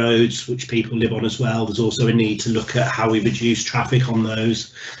main roads which people live on as well, there's also a need to look at how we reduce traffic on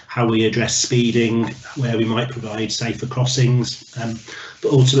those, how we address speeding, where we might provide safer crossings.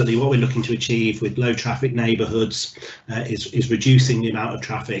 But ultimately what we're looking to achieve with low traffic neighbourhoods is reducing the amount of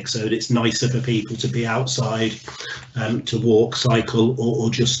traffic so that it's nicer for people to be outside, to walk, cycle or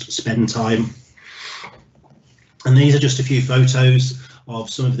just spend time. And these are just a few photos of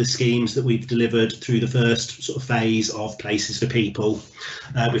some of the schemes that we've delivered through the first sort of phase of Places for People.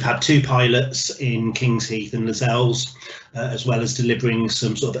 We've had 2 pilots in Kingsheath and Lascelles, as well as delivering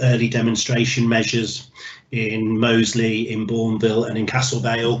some sort of early demonstration measures in Moseley, in Bourneville and in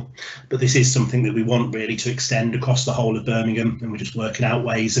Castlevale. But this is something that we want really to extend across the whole of Birmingham, and we're just working out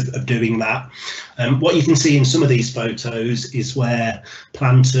ways of doing that. What you can see in some of these photos is where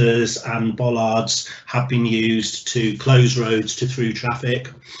planters and bollards have been used to close roads to through traffic.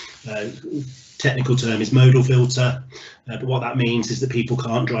 Technical term is modal filter, but what that means is that people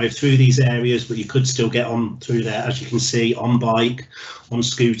can't drive through these areas, but you could still get on through there, as you can see, on bike, on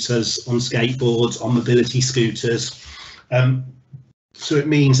scooters, on skateboards, on mobility scooters. So it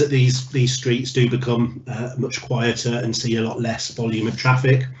means that these streets do become much quieter and see a lot less volume of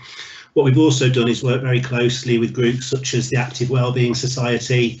traffic. What we've also done is work very closely with groups such as the Active Wellbeing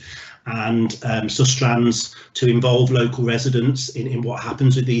Society and sustrans to involve local residents in what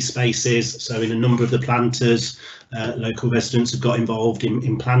happens with these spaces. So in a number of the planters, local residents have got involved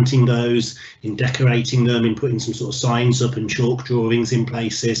in planting those, in decorating them, in putting some sort of signs up and chalk drawings in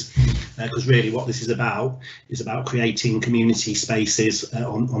places, because really what this is about creating community spaces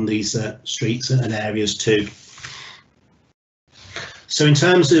on these streets and areas too. So in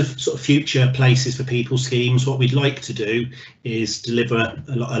terms of sort of future places for people schemes, what we'd like to do is deliver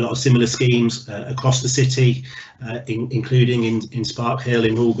a lot of similar schemes across the city, including in Sparkhill,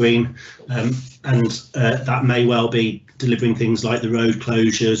 in Hall Green, and that may well be delivering things like the road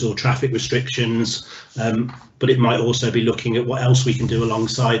closures or traffic restrictions, but it might also be looking at what else we can do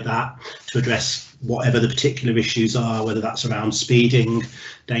alongside that to address whatever the particular issues are, whether that's around speeding,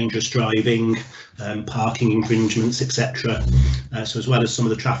 dangerous driving, parking infringements, etc. So as well as some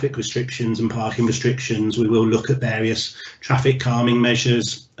of the traffic restrictions and parking restrictions, we will look at various traffic calming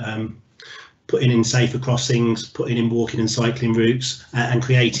measures, putting in safer crossings, putting in walking and cycling routes, and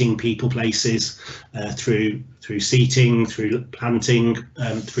creating people places through seating, through planting,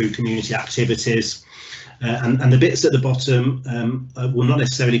 through community activities. And the bits at the bottom will not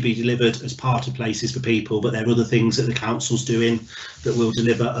necessarily be delivered as part of places for people, but there are other things that the council's doing that will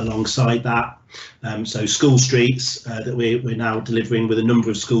deliver alongside that. So school streets that we're now delivering with a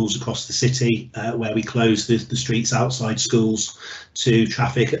number of schools across the city, where we close the streets outside schools to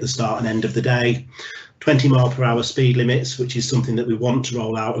traffic at the start and end of the day. 20-mile-per-hour speed limits, which is something that we want to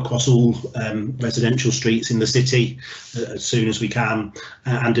roll out across all residential streets in the city as soon as we can,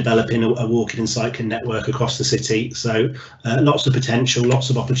 and developing a walking and cycling network across the city. So lots of potential, lots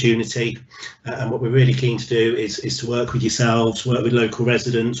of opportunity, and what we're really keen to do is to work with yourselves, work with local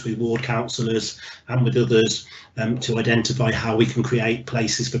residents, with ward councillors and with others to identify how we can create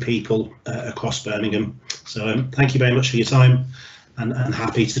places for people across Birmingham. So thank you very much for your time, and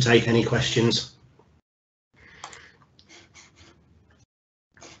happy to take any questions.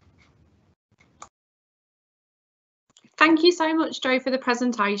 Thank you so much, Joe, for the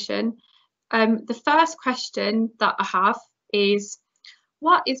presentation. The first question that I have is,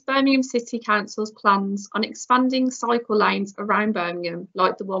 what is Birmingham City Council's plans on expanding cycle lanes around Birmingham,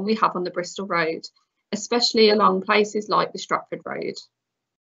 like the one we have on the Bristol Road, especially along places like the Stratford Road?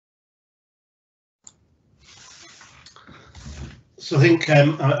 So I think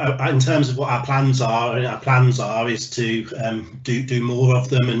in terms of what our plans are is to do more of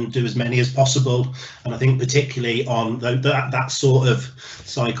them and do as many as possible. And I think particularly on that sort of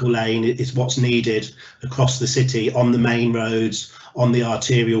cycle lane is what's needed across the city, on the main roads, on the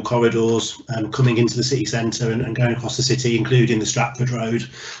arterial corridors, coming into the city centre and going across the city, including the Stratford Road.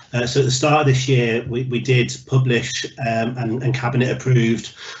 So at the start of this year, we did publish and Cabinet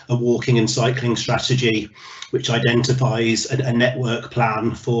approved a walking and cycling strategy, which identifies a network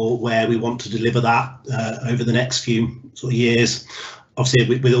plan for where we want to deliver that over the next few sort of years.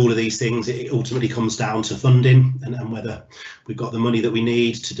 Obviously, with all of these things, it ultimately comes down to funding and whether we've got the money that we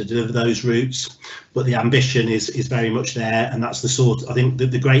need to deliver those routes. But the ambition is very much there, and that's the sort. I think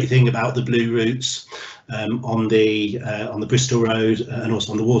the great thing about the blue routes on the Bristol Road and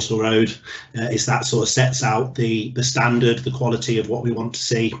also on the Walsall Road is that sort of sets out the standard, the quality of what we want to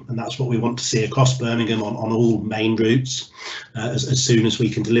see, and that's what we want to see across Birmingham on all main routes as soon as we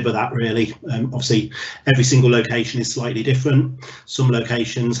can deliver that, really. Obviously, every single location is slightly different. Some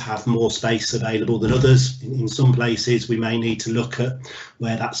locations have more space available than others. In some places, we may need to look at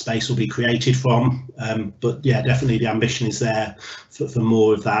where that space will be created from. But yeah, definitely the ambition is there for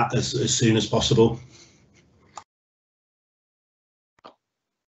more of that as soon as possible.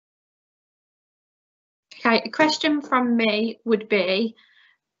 Okay, a question from me would be,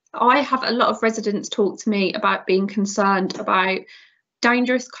 I have a lot of residents talk to me about being concerned about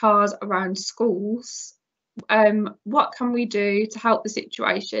dangerous cars around schools. What can we do to help the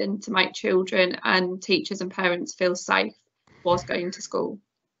situation to make children and teachers and parents feel safe whilst going to school?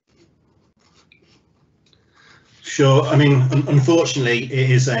 Sure. I mean, unfortunately,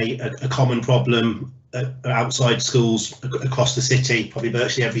 it is a common problem outside schools across the city. Probably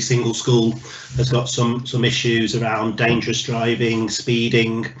virtually every single school has got some issues around dangerous driving,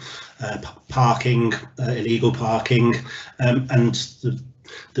 speeding, parking, illegal parking, and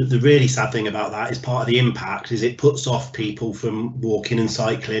the really sad thing about that is part of the impact is it puts off people from walking and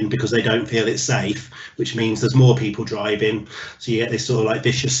cycling because they don't feel it's safe, which means there's more people driving, so you get this sort of like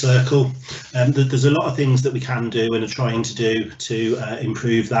vicious circle. There's a lot of things that we can do and are trying to do to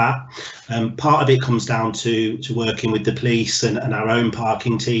improve that. Part of it comes down to working with the police and our own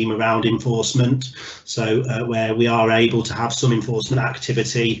parking team around enforcement, so where we are able to have some enforcement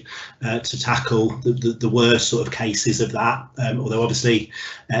activity to tackle the worst sort of cases of that, although obviously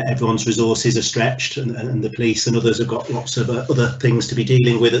everyone's resources are stretched, and the police and others have got lots of other things to be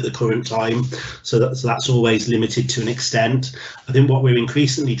dealing with at the current time, so that's always limited to an extent. I think what we're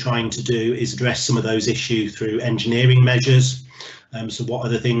increasingly trying to do is address some of those issues through engineering measures. So what are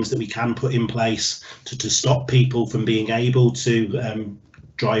the things that we can put in place to stop people from being able to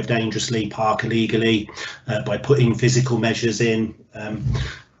drive dangerously, park illegally, by putting physical measures in.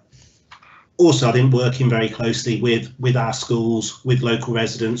 Also, I think working very closely with our schools, with local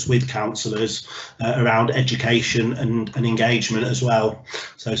residents, with councillors around education and engagement as well.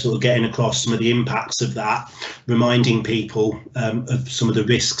 So sort of getting across some of the impacts of that, reminding people of some of the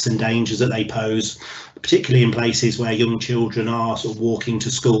risks and dangers that they pose, particularly in places where young children are sort of walking to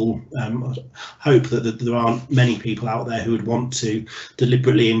school. I hope that there aren't many people out there who would want to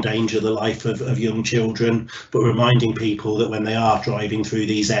deliberately endanger the life of young children, but reminding people that when they are driving through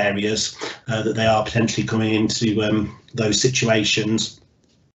these areas, that they are potentially coming into those situations.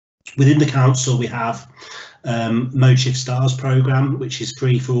 Within the council, we have Mode Shift Stars programme, which is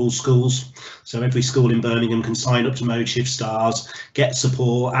free for all schools. So every school in Birmingham can sign up to Mode Shift Stars, get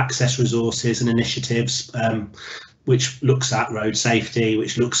support, access resources and initiatives, which looks at road safety,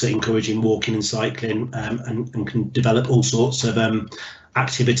 which looks at encouraging walking and cycling, and can develop all sorts of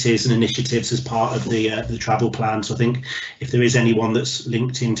activities and initiatives as part of the travel plan. So I think if there is anyone that's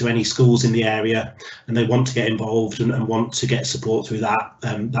linked into any schools in the area and they want to get involved and want to get support through that,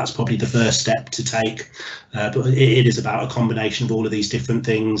 that's probably the first step to take. But it is about a combination of all of these different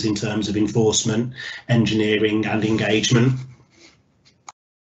things in terms of enforcement, engineering and engagement.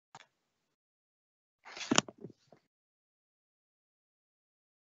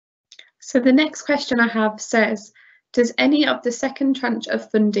 So the next question I have says, does any of the second tranche of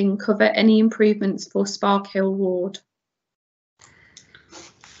funding cover any improvements for Sparkhill ward?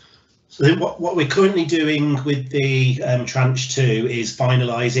 So what we're currently doing with the tranche 2 is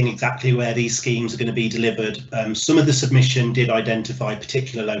finalising exactly where these schemes are going to be delivered. Some of the submission did identify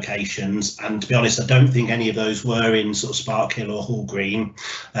particular locations, and to be honest, I don't think any of those were in sort of Sparkhill or Hall Green,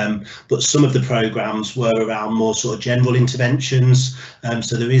 but some of the programmes were around more sort of general interventions.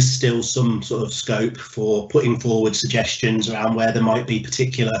 So there is still some sort of scope for putting forward suggestions around where there might be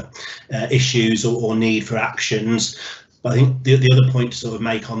particular issues or need for actions. But I think the other point to sort of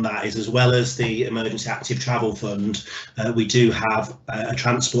make on that is, as well as the Emergency Active Travel Fund, we do have a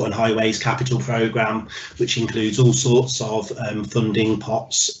Transport and Highways Capital Programme, which includes all sorts of funding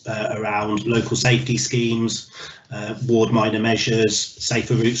pots around local safety schemes, ward minor measures,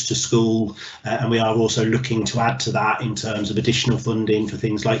 safer routes to school, and we are also looking to add to that in terms of additional funding for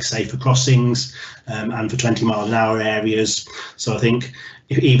things like safer crossings and for 20-mile-an-hour areas. So I think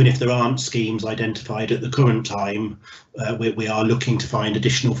even if there aren't schemes identified at the current time, we are looking to find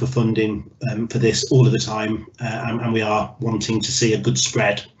additional funding for this all of the time, and we are wanting to see a good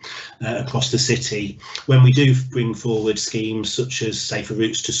spread across the city. When we do bring forward schemes such as safer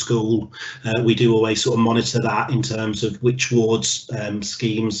routes to school, we do always sort of monitor that in terms of which wards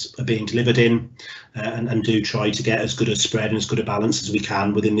schemes are being delivered in, and do try to get as good a spread and as good a balance as we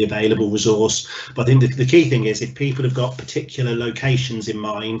can within the available resource. But I think the key thing is, if people have got particular locations in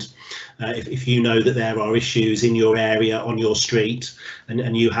mind, if you know that there are issues in your area, on your street,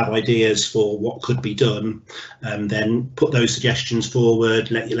 and you have ideas for what could be done, then put those suggestions forward,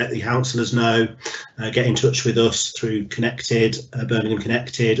 let the councillors know, get in touch with us through Connected, Birmingham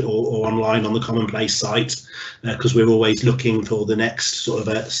Connected, or online on the Commonplace site, because we're always looking for the next sort of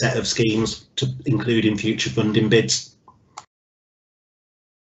a set of schemes to include in future funding bids.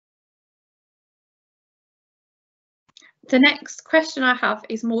 The next question I have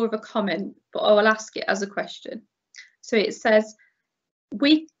is more of a comment, but I will ask it as a question. So it says,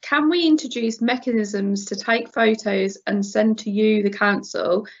 can we introduce mechanisms to take photos and send to you, the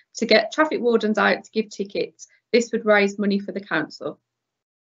council, to get traffic wardens out to give tickets? This would raise money for the council.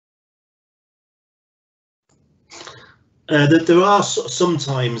 There are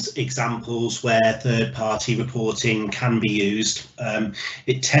sometimes examples where third-party reporting can be used.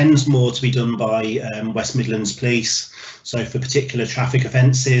 It tends more to be done by West Midlands Police. So for particular traffic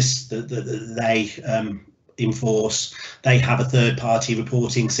offences that they enforce, they have a third-party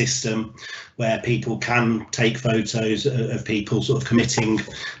reporting system where people can take photos of people sort of committing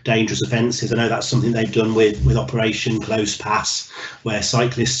dangerous offences. I know that's something they've done with Operation Close Pass, where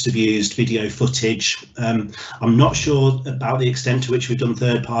cyclists have used video footage. I'm not sure about the extent to which we've done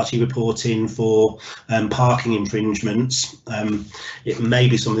third-party reporting for parking infringements. It may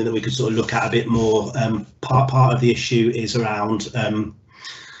be something that we could sort of look at a bit more. Part of the issue is around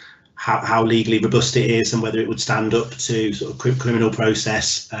how legally robust it is and whether it would stand up to sort of criminal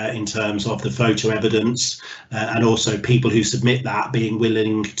process in terms of the photo evidence, and also people who submit that being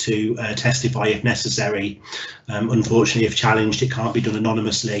willing to testify if necessary. Unfortunately, if challenged, it can't be done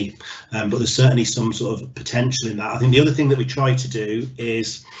anonymously, but there's certainly some sort of potential in that. I think the other thing that we try to do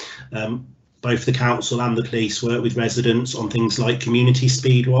is both the council and the police work with residents on things like community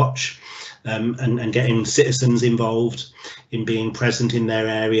speed watch, and getting citizens involved in being present in their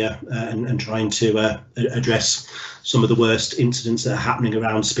area, and trying to address some of the worst incidents that are happening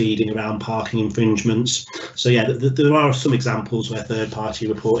around speeding, around parking infringements. So yeah, there are some examples where third-party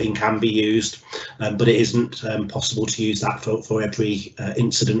reporting can be used, but it isn't possible to use that for every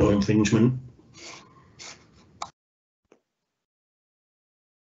incident or infringement.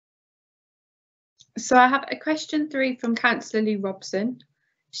 So I have a question through from Councillor Lou Robson.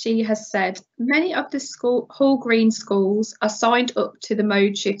 She has said, many of the Hall Green schools are signed up to the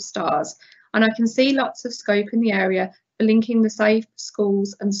mode shift stars, and I can see lots of scope in the area for linking the safe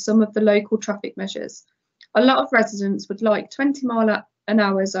schools and some of the local traffic measures. A lot of residents would like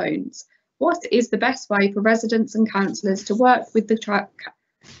 20-mile-an-hour zones. What is the best way for residents and councillors to work with the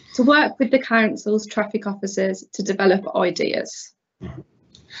council's traffic officers to develop ideas?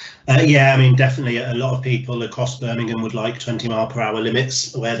 Yeah, I mean, definitely a lot of people across Birmingham would like 20-mile-per-hour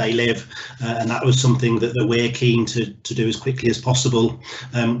limits where they live, and that was something that we're keen to do as quickly as possible.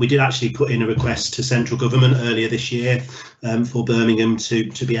 We did actually put in a request to central government earlier this year for Birmingham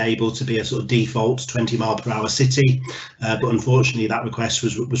to be able to be a sort of default 20-mile-per-hour city, but unfortunately that request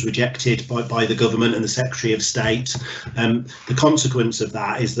was rejected by the government and the Secretary of State. The consequence of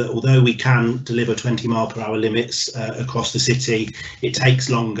that is that although we can deliver 20-mile-per-hour limits across the city, it takes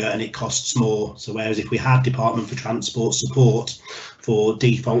longer and it costs more. So whereas if we had Department for Transport support for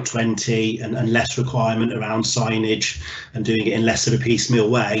default 20 and less requirement around signage and doing it in less of a piecemeal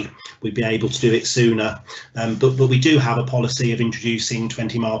way, we'd be able to do it sooner. But we do have a policy of introducing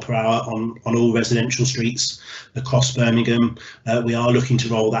 20-mile-per-hour on all residential streets across Birmingham. We are looking to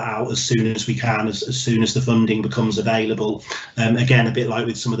roll that out as soon as we can, as soon as the funding becomes available. Again, a bit like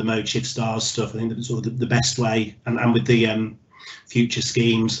with some of the mode shift stars stuff, I think that sort of the best way, and with the future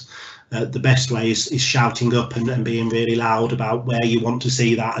schemes, the best way is shouting up and being really loud about where you want to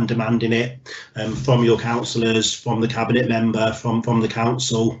see that and demanding it from your councillors, from the cabinet member, from the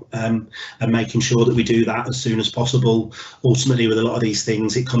council, and making sure that we do that as soon as possible. Ultimately, with a lot of these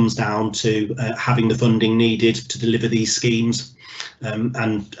things, it comes down to having the funding needed to deliver these schemes. And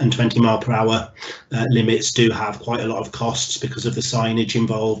 20-mile-per-hour limits do have quite a lot of costs because of the signage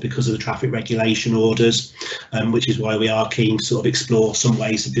involved, because of the traffic regulation orders, which is why we are keen to sort of explore some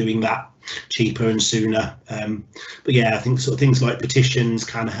ways of doing that cheaper and sooner. But yeah, I think sort of things like petitions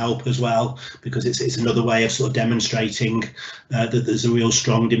can help as well, because it's another way of sort of demonstrating that there's a real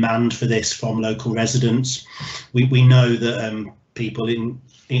strong demand for this from local residents. We know that people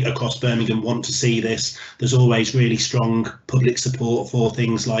across Birmingham want to see this. There's always really strong public support for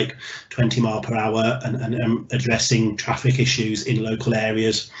things like 20-mile-per-hour and addressing traffic issues in local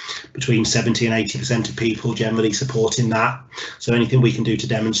areas. Between 70 and 80% of people generally supporting that. So anything we can do to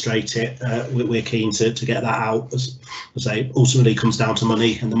demonstrate it, we're keen to get that out. As I say, ultimately comes down to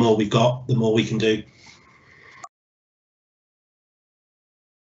money, and the more we've got, the more we can do.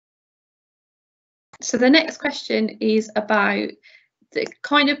 So the next question is about the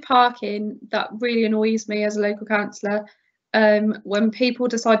kind of parking that really annoys me as a local councillor, when people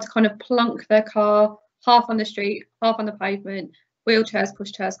decide to kind of plonk their car half on the street, half on the pavement, wheelchairs,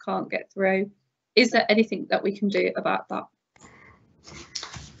 pushchairs can't get through. Is there anything that we can do about that?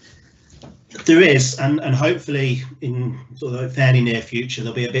 There is, and hopefully in sort of fairly near future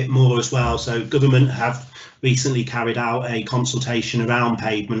there'll be a bit more as well. So government have recently carried out a consultation around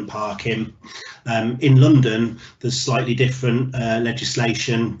pavement parking. In London, there's slightly different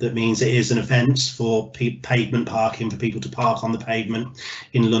legislation that means it is an offence for pavement parking, for people to park on the pavement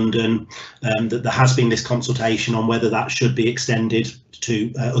in London. That there has been this consultation on whether that should be extended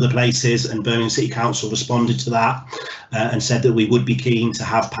to other places, and Birmingham City Council responded to that and said that we would be keen to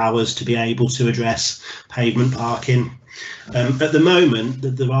have powers to be able to address pavement parking. At the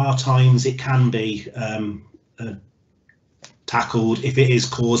moment, there are times it can be tackled if it is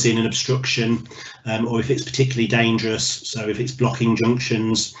causing an obstruction, or if it's particularly dangerous, so if it's blocking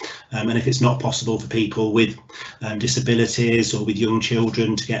junctions, and if it's not possible for people with disabilities or with young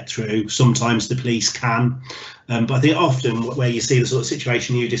children to get through. Sometimes the police can, but I think often where you see the sort of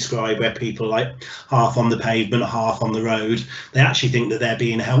situation you describe, where people are like half on the pavement, half on the road, they actually think that they're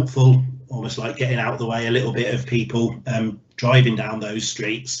being helpful, almost like getting out of the way a little bit of people driving down those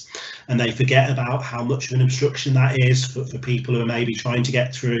streets, and they forget about how much of an obstruction that is for people who are maybe trying to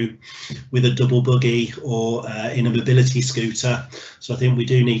get through with a double buggy or in a mobility scooter. So I think we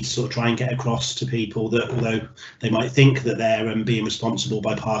do need to sort of try and get across to people that although they might think that they're being responsible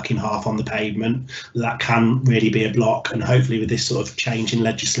by parking half on the pavement, that can really be a block, and hopefully with this sort of change in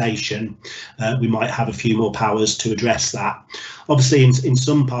legislation we might have a few more powers to address that. Obviously in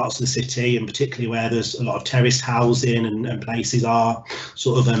some parts of the city, and particularly where there's a lot of terraced housing and places are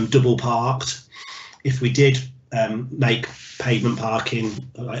sort of double parked, if we did make pavement parking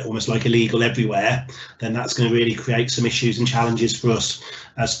almost like illegal everywhere, then that's going to really create some issues and challenges for us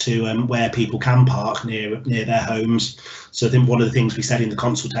as to where people can park near their homes. So I think one of the things we said in the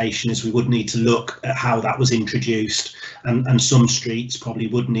consultation is we would need to look at how that was introduced, and some streets probably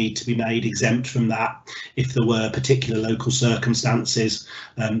would need to be made exempt from that if there were particular local circumstances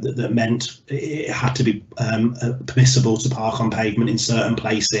that meant it had to be permissible to park on pavement in certain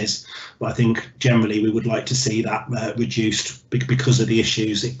places. But I think generally we would like to see that reduced because of the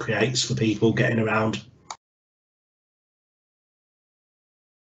issues it creates for people getting around.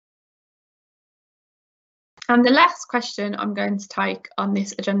 And the last question I'm going to take on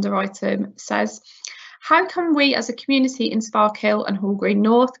this agenda item says, how can we as a community in Sparkhill and Hall Green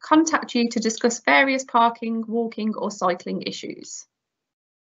North contact you to discuss various parking, walking or cycling issues?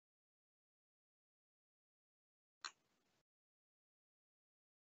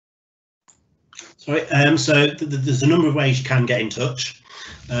 Sorry, so there's a number of ways you can get in touch.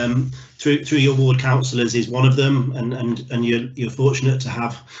 Through your ward councillors is one of them, and you're fortunate to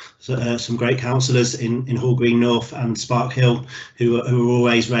have some great councillors in Hall Green North and Sparkhill who are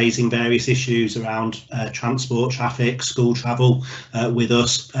always raising various issues around transport, traffic, school travel with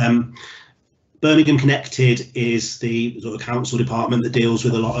us. Birmingham Connected is the sort of council department that deals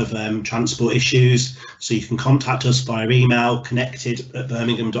with a lot of transport issues, so you can contact us via email,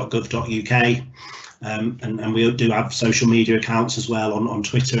 connected@birmingham.gov.uk. And we do have social media accounts as well on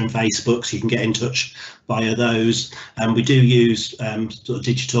Twitter and Facebook, so you can get in touch via those. And we do use sort of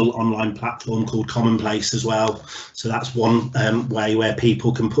digital online platform called Commonplace as well. So that's one way where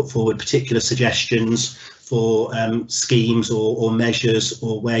people can put forward particular suggestions for schemes or measures,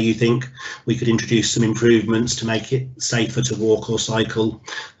 or where you think we could introduce some improvements to make it safer to walk or cycle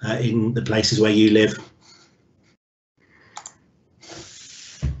in the places where you live.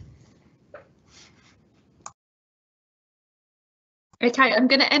 Okay, I'm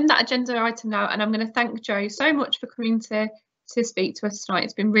going to end that agenda item now, and I'm going to thank Joe so much for coming to speak to us tonight.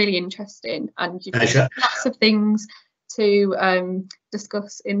 It's been really interesting, and you've got lots of things to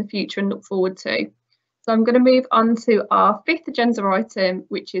discuss in the future and look forward to. So I'm going to move on to our fifth agenda item,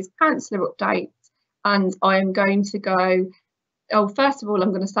 which is Councillor Updates, and I'm going to go, oh, first of all, I'm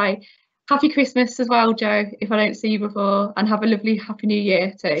going to say Happy Christmas as well, Joe, if I don't see you before, and have a lovely Happy New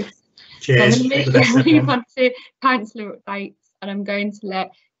Year too. Cheers. So I'm going to move on to Councillor Updates, and I'm going to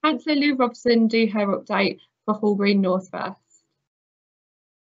let Councillor Lou Robson do her update for Hall Green North first.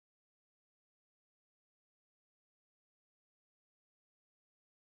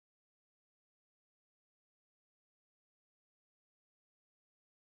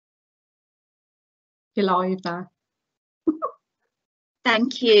 You're live now.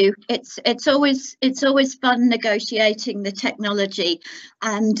 Thank you. It's always fun negotiating the technology,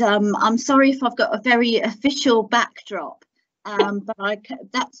 and I'm sorry if I've got a very official backdrop, but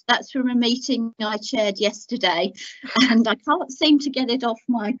that's from a meeting I chaired yesterday, and I can't seem to get it off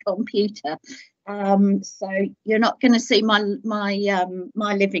my computer. So you're not going to see my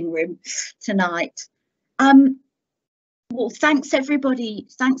living room tonight. Well, thanks everybody.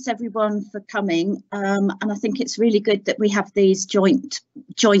 Thanks everyone for coming. And I think it's really good that we have these joint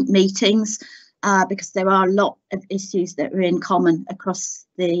meetings because there are a lot of issues that are in common across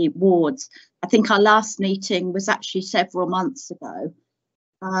the wards. I think our last meeting was actually several months ago.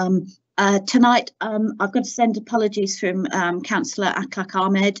 Tonight, I've got to send apologies from Councillor Akhlaq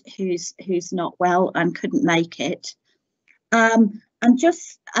Ahmed, who's not well and couldn't make it. And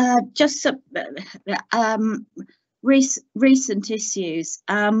just recent issues.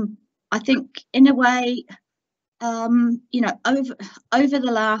 I think in a way, you know, over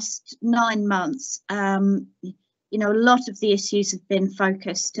the last 9 months, you know, a lot of the issues have been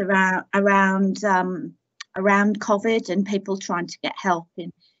focused around COVID and people trying to get help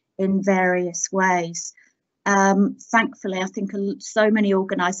in various ways. Thankfully, I think so many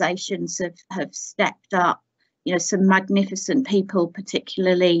organisations have stepped up. You know, some magnificent people,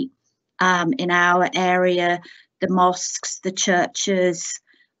 particularly in our area. The mosques, the churches,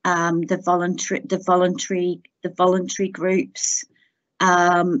 the voluntary groups,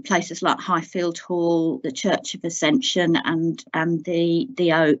 places like Highfield Hall, the Church of Ascension, and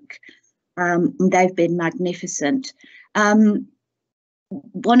the Oak. They've been magnificent.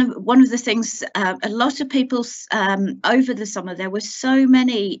 One of the things, a lot of people over the summer, there were so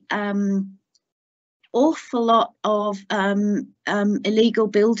many awful lot of illegal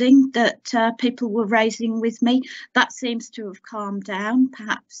building that people were raising with me. That seems to have calmed down,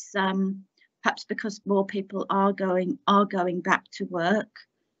 perhaps because more people are going back to work.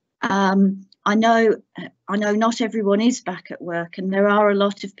 I know not everyone is back at work, and there are a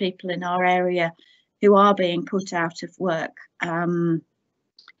lot of people in our area who are being put out of work, and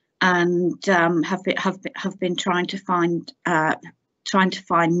have been trying to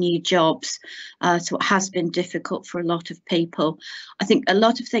find new jobs. So it has been difficult for a lot of people. I think a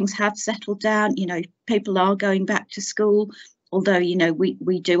lot of things have settled down. You know, people are going back to school, although, you know,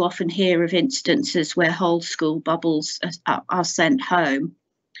 we do often hear of instances where whole school bubbles are sent home.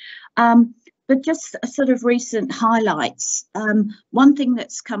 But just a sort of recent highlights. One thing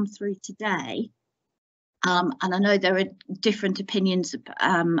that's come through today, and I know there are different opinions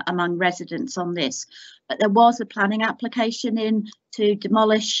among residents on this, but there was a planning application in to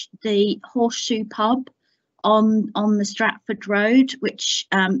demolish the Horseshoe pub on the Stratford Road, which,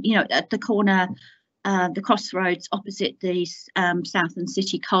 you know, at the corner, the crossroads opposite the Southend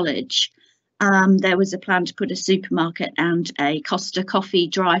City College. There was a plan to put a supermarket and a Costa Coffee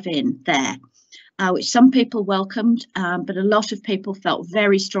drive-in there, which some people welcomed, but a lot of people felt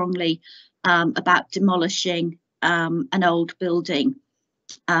very strongly about demolishing an old building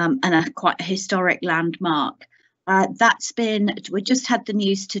and quite a historic landmark. We just had the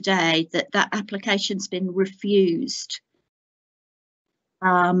news today that application's been refused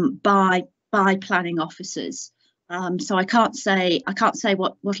by planning officers. So I can't say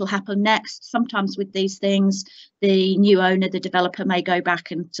what will happen next. Sometimes with these things, the new owner, the developer, may go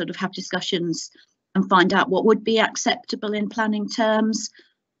back and sort of have discussions and find out what would be acceptable in planning terms.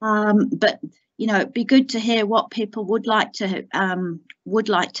 But you know, it'd be good to hear what people would like to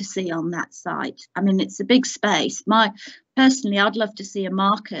see on that site. I mean, it's a big space. Personally, I'd love to see a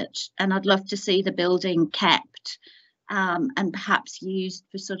market, and I'd love to see the building kept and perhaps used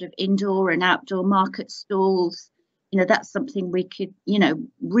for sort of indoor and outdoor market stalls. You know, that's something we could, you know,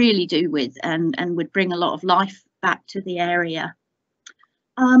 really do with and would bring a lot of life back to the area.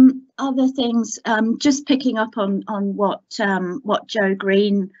 Other things, just picking up on what Joe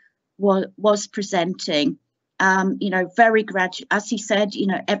Green was presenting, you know, very gradual, as he said, you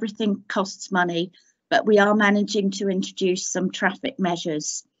know, everything costs money, but we are managing to introduce some traffic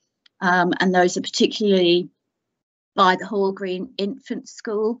measures, and those are particularly by the Hall Green Infant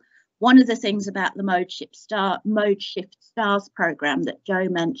School. One of the things about the Mode Shift Stars programme that Joe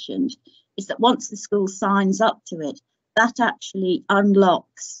mentioned is that once the school signs up to it, that actually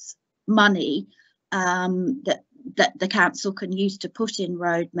unlocks money that the council can use to put in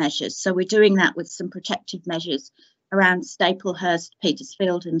road measures. So we're doing that with some protective measures around Staplehurst,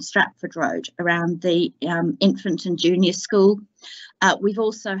 Petersfield and Stratford Road, around the infant and junior school. We've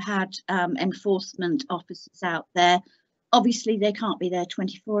also had enforcement officers out there. Obviously, they can't be there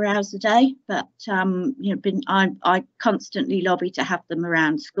 24 hours a day, but you know, I constantly lobby to have them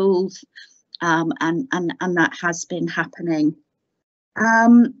around schools, and that has been happening.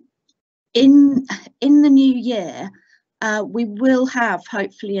 In the new year, we will have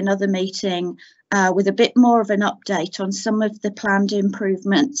hopefully another meeting with a bit more of an update on some of the planned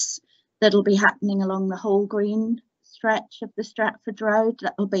improvements that'll be happening along the Hall Green stretch of the Stratford Road.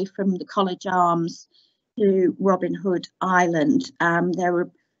 That will be from the College Arms to Robin Hood Island. There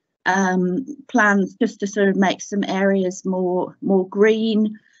were plans just to sort of make some areas more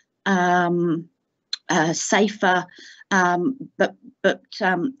green, safer, but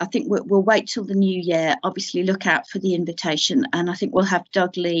I think we'll wait till the new year. Obviously, look out for the invitation, and I think we'll have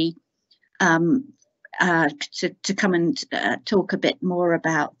Doug Lee to come and talk a bit more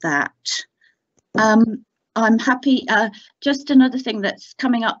about that. I'm happy. Just another thing that's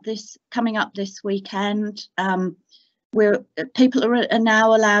coming up this weekend. People are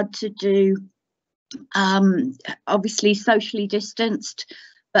now allowed to do, obviously socially distanced,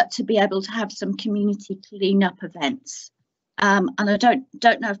 but to be able to have some community clean-up events. And I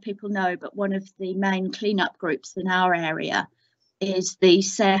don't know if people know, but one of the main clean-up groups in our area is the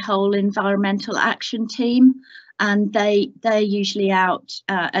Sarehole Environmental Action Team, and they're usually out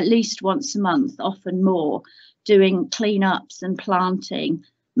at least once a month, often more, doing clean-ups and planting,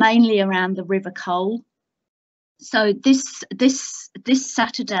 mainly around the River Cole. So this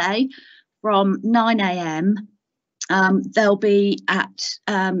Saturday from 9 AM, they'll be at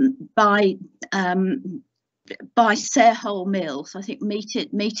by by Sarehole Mill, so I think meet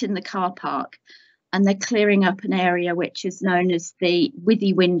in the car park, and they're clearing up an area which is known as the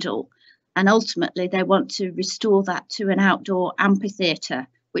Withy Windle, and ultimately they want to restore that to an outdoor amphitheatre,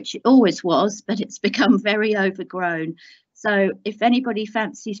 which it always was, but it's become very overgrown. So if anybody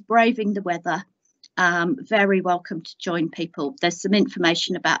fancies braving the weather, very welcome to join people. There's some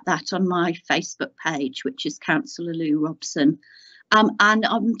information about that on my Facebook page, which is Councillor Lou Robson. And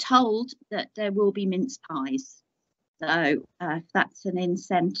I'm told that there will be mince pies. So that's an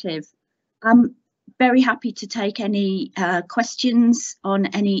incentive. I'm very happy to take any questions on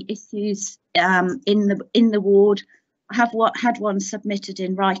any issues in the ward. I have had one submitted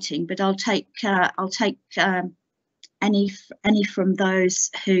in writing, but I'll take any from those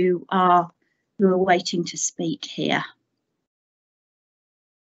who are waiting to speak here.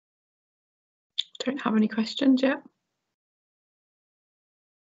 Don't have any questions yet.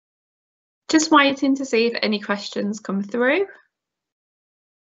 Just waiting to see if any questions come through.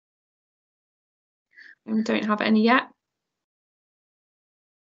 And don't have any yet.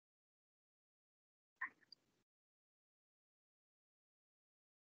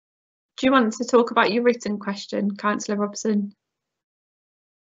 Do you want to talk about your written question, Councillor Robson?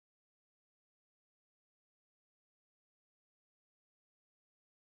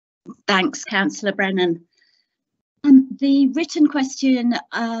 Thanks, Councillor Brennan. The written question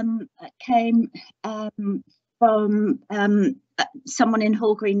came from someone in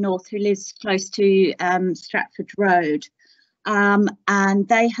Hall Green North who lives close to Stratford Road, and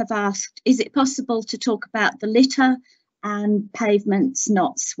they have asked, is it possible to talk about the litter and pavements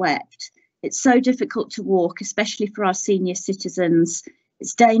not swept? It's so difficult to walk, especially for our senior citizens.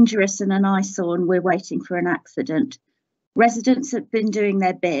 It's dangerous and an eyesore, and we're waiting for an accident. Residents have been doing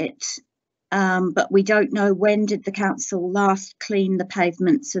their bit, but we don't know when did the council last clean the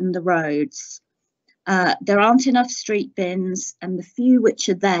pavements and the roads. There aren't enough street bins, and the few which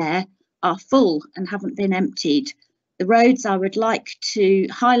are there are full and haven't been emptied. The roads I would like to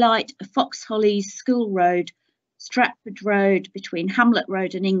highlight are Foxhollies School Road, Stratford Road between Hamlet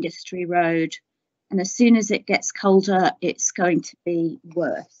Road and Ingestry Road, and as soon as it gets colder, it's going to be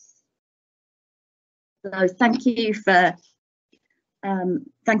worse. So thank you for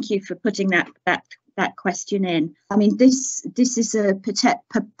putting that question in. I mean, this is a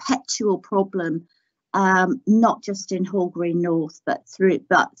perpetual problem, not just in Hall Green North, but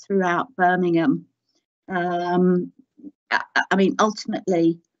throughout Birmingham. I mean,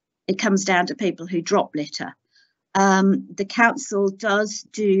 ultimately, it comes down to people who drop litter. The council does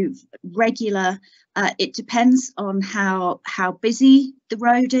do regular. It depends on how busy the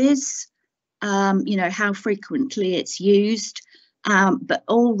road is. You know, how frequently it's used, but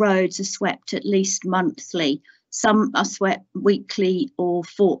all roads are swept at least monthly. Some are swept weekly or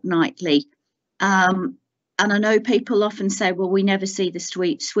fortnightly. And I know people often say, well, we never see the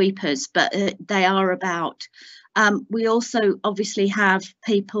sweepers, but they are about. We also obviously have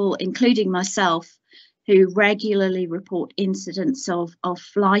people, including myself, who regularly report incidents of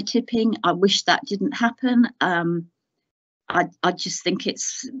fly tipping. I wish that didn't happen. I just think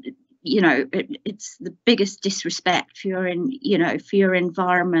it's, you know, it's the biggest disrespect for your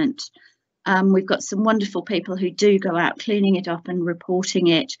environment. We've got some wonderful people who do go out cleaning it up and reporting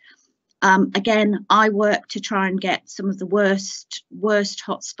it. Again, I work to try and get some of the worst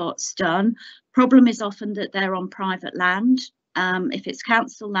hotspots done. Problem is often that they're on private land. If it's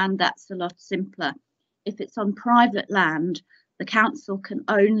council land, that's a lot simpler. If it's on private land, the council can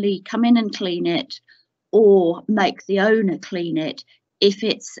only come in and clean it or make the owner clean it if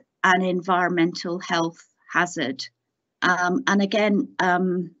it's an environmental health hazard. And again,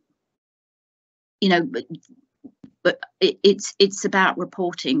 you know, but it's about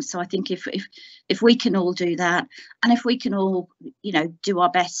reporting. So I think if we can all do that, and if we can all, you know, do our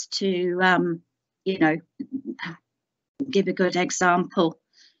best to, you know, give a good example.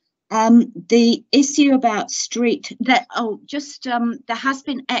 The issue about street that there has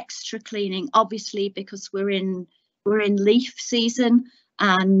been extra cleaning, obviously, because we're in leaf season,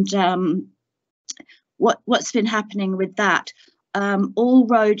 and what's been happening with that. All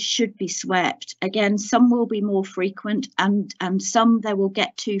roads should be swept. Again, some will be more frequent, and some they will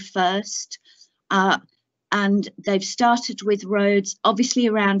get to first. And they've started with roads, obviously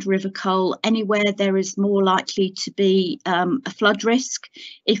around River Cole, anywhere there is more likely to be a flood risk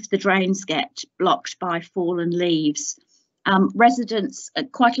if the drains get blocked by fallen leaves. Residents,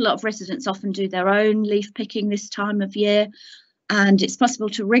 quite a lot of residents often do their own leaf picking this time of year, and it's possible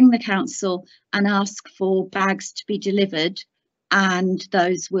to ring the council and ask for bags to be delivered, and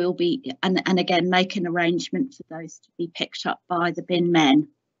those will be, and again, make an arrangement for those to be picked up by the bin men.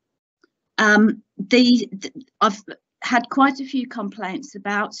 I've had quite a few complaints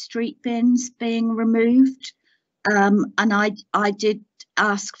about street bins being removed, and I did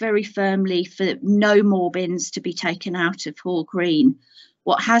ask very firmly for no more bins to be taken out of Hall Green.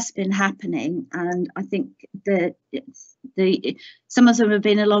 What has been happening, and I think some of them have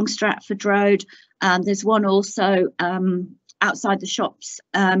been along Stratford Road, and there's one also outside the shops,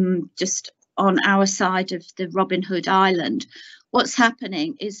 just on our side of the Robin Hood Island. What's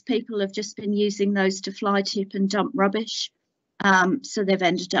happening is people have just been using those to fly tip and dump rubbish, so they've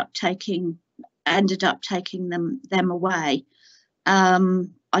ended up taking them away. I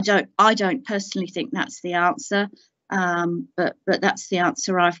don't personally think that's the answer, but that's the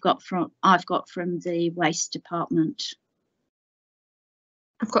answer I've got from the waste department.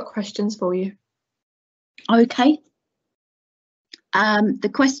 I've got questions for you. Okay.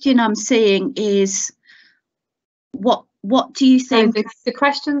 The question I'm seeing is, what do you think? So the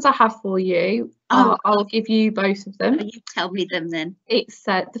questions I have for you, I'll give you both of them. You tell me them then. It's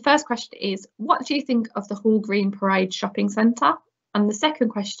the first question is, what do you think of the Hall Green Parade Shopping Centre? And the second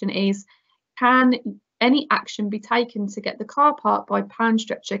question is, can any action be taken to get the car park by pound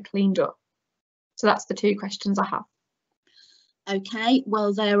stretcher cleaned up? So that's the two questions I have. Okay,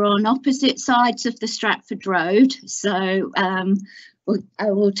 well, they're on opposite sides of the Stratford Road, so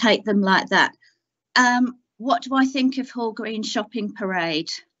I will take them like that. What do I think of Hall Green Shopping Parade?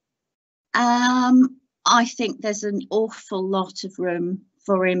 I think there's an awful lot of room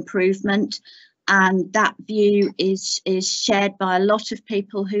for improvement, and that view is shared by a lot of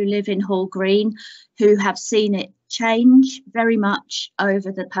people who live in Hall Green, who have seen it change very much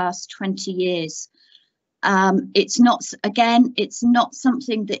over the past 20 years. It's not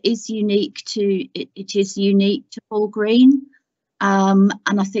something that is unique to it is unique to Hall Green, and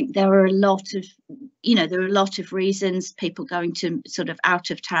I think there are a lot of reasons. People going to sort of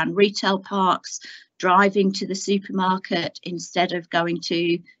out of town retail parks, driving to the supermarket instead of going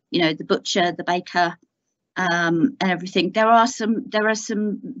to the butcher, the baker, and everything. There are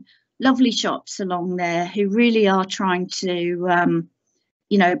some lovely shops along there who really are trying to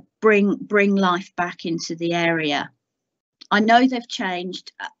bring life back into the area. I know they've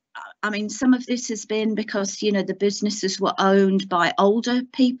changed. I mean, some of this has been because the businesses were owned by older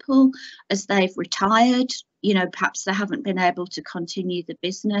people as they've retired. Perhaps they haven't been able to continue the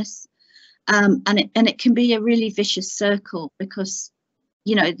business, and it can be a really vicious circle, because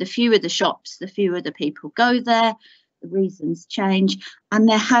the fewer the shops, the fewer the people go there, the reasons change, and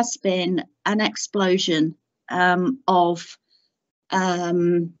there has been an explosion of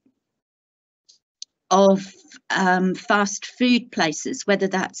fast food places, whether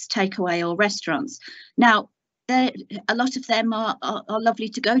that's takeaway or restaurants. Now, a lot of them are lovely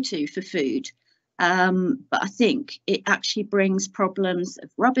to go to for food, but I think it actually brings problems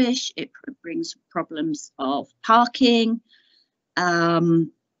of rubbish, it brings problems of parking, and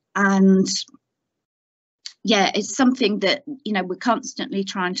yeah, it's something that we're constantly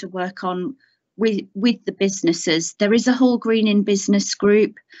trying to work on with the businesses. There is a Hall Green in Business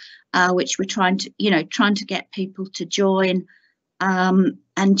group, which we're trying to get people to join,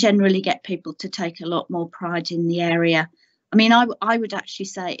 and generally get people to take a lot more pride in the area. I mean, I would actually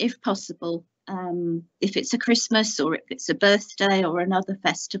say, if possible, if it's a Christmas or if it's a birthday or another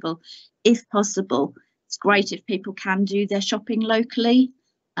festival, if possible, it's great if people can do their shopping locally,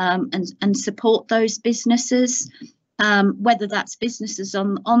 and support those businesses, whether that's businesses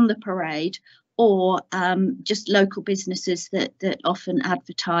on the parade, or just local businesses that often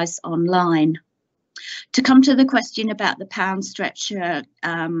advertise online. To come to the question about the pound stretcher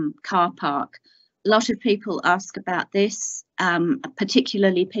car park, a lot of people ask about this,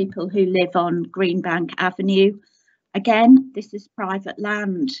 particularly people who live on Greenbank Avenue. Again, this is private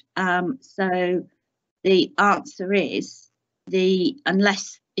land, so the answer is,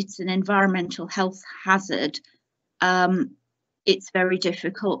 unless it's an environmental health hazard, it's very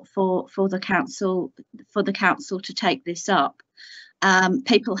difficult for the council to take this up.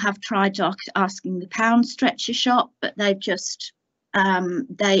 People have tried asking the pound stretcher shop, but they've just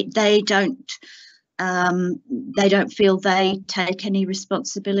they don't feel they take any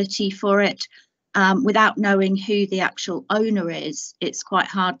responsibility for it. Without knowing who the actual owner is, it's quite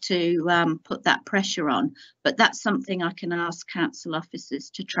hard to put that pressure on, but that's something I can ask council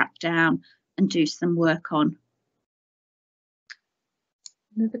officers to track down and do some work on.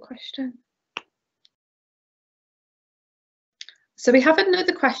 Another question. So we have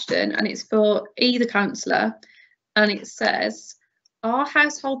another question, and it's for either councillor, and it says, can our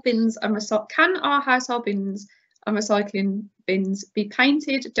household bins and recycling bins be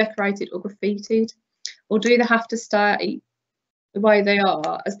painted, decorated or graffitied, or do they have to stay the way they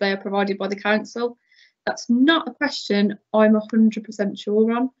are as they are provided by the council. That's not a question I'm 100%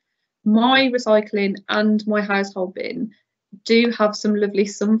 sure on. My recycling and my household bin do have some lovely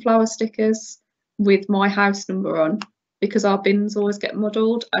sunflower stickers with my house number on, because our bins always get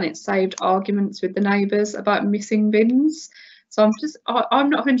muddled, and it saved arguments with the neighbours about missing bins. So I'm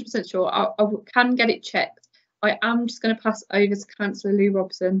not 100% sure. I can get it checked. I am just going to pass over to Councillor Lou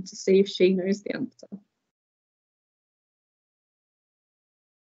Robson to see if she knows the answer.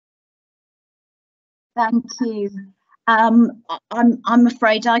 Thank you. I'm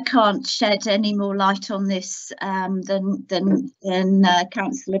afraid I can't shed any more light on this than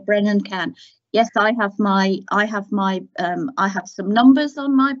Councillor Brennan can. Yes, I have some numbers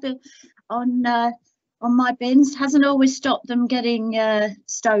on my bins. Hasn't always stopped them getting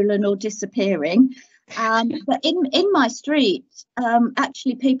stolen or disappearing. But in my street,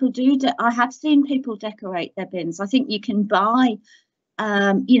 actually, people do. I have seen people decorate their bins. I think you can buy.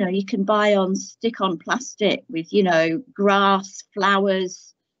 You can buy stick on plastic with, grass,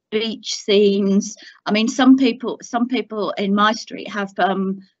 flowers, beach scenes. I mean, some people in my street have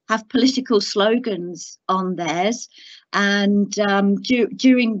political slogans on theirs, and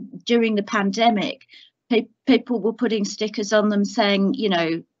during the pandemic, people were putting stickers on them saying,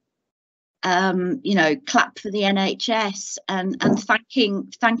 clap for the NHS, and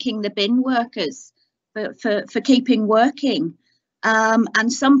thanking the bin workers for keeping working.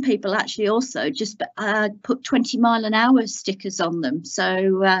 And some people actually also just put 20-mile-an-hour stickers on them,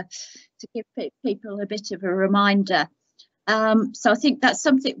 so to give people a bit of a reminder. So I think that's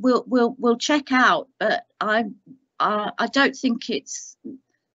something we'll check out, but I don't think it's. I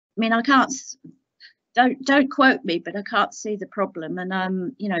mean, I can't. Don't quote me, but I can't see the problem.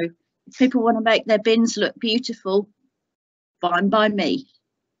 And if people want to make their bins look beautiful, fine by me.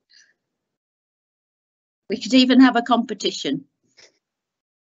 We could even have a competition.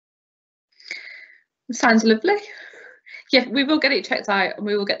 Sounds lovely. Yeah, we will get it checked out and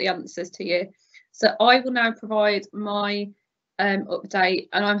we will get the answers to you. So I will now provide my update,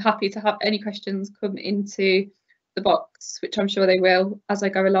 and I'm happy to have any questions come into the box, which I'm sure they will as I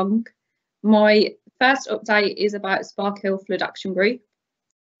go along. My first update is about Sparkhill Flood Action Group,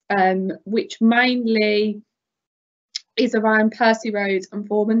 which mainly is around Percy Road and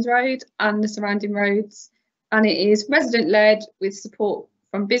Foreman's Road and the surrounding roads, and it is resident led with support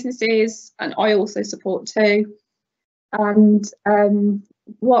from businesses, and I also support too. And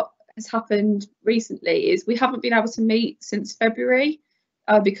what has happened recently is we haven't been able to meet since February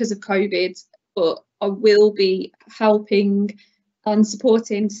because of COVID, but I will be helping and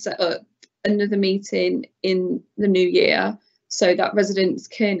supporting to set up another meeting in the new year so that residents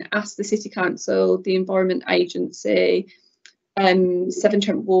can ask the City Council, the Environment Agency, Severn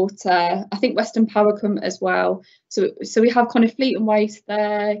Trent Water, I think Western Power come as well. So we have kind of Fleet and Waste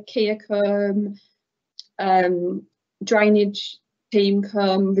there, Kia come, drainage team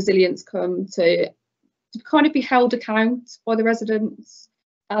come, resilience come to kind of be held account by the residents,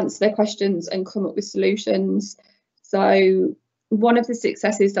 answer their questions and come up with solutions. So one of the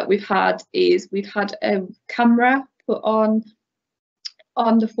successes that we've had is we've had a camera put on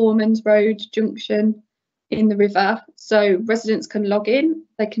the Foreman's Road junction in the river, so residents can log in,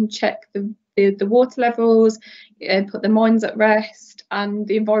 they can check the water levels, put their minds at rest, and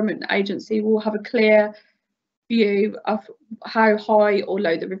the Environment Agency will have a clear view of how high or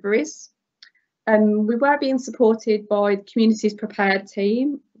low the river is. We were being supported by the Communities Prepared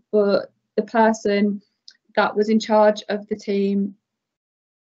team, but the person that was in charge of the team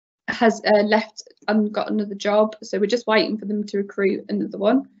has left and got another job, so we're just waiting for them to recruit another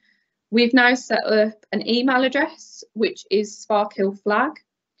one. We've now set up an email address, which is Sparkhill Flag,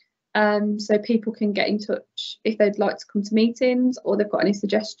 so people can get in touch if they'd like to come to meetings or they've got any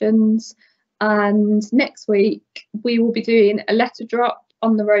suggestions. And next week we will be doing a letter drop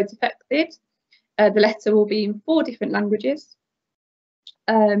on the roads affected. The letter will be in 4 different languages,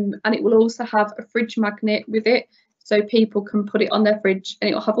 and it will also have a fridge magnet with it, so people can put it on their fridge, and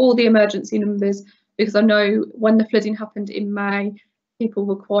it will have all the emergency numbers, because I know when the flooding happened in May, people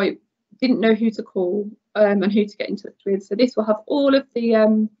were didn't know who to call and who to get in touch with. So this will have all of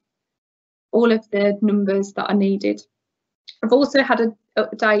the numbers that are needed. I've also had an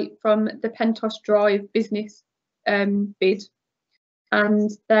update from the Pentos Drive business bid, and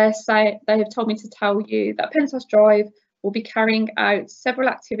they have told me to tell you that Pentos Drive will be carrying out several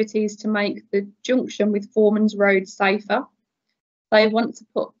activities to make the junction with Foreman's Road safer. They want to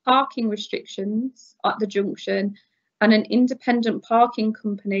put parking restrictions at the junction, and an independent parking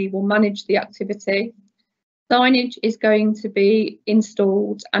company will manage the activity. Signage is going to be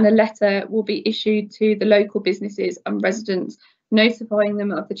installed, and a letter will be issued to the local businesses and residents notifying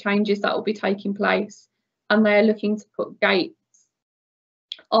them of the changes that will be taking place, and they're looking to put gates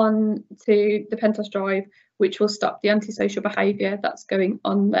on to the Pentos Drive, which will stop the antisocial behaviour that's going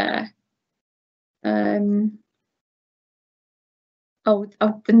on there. The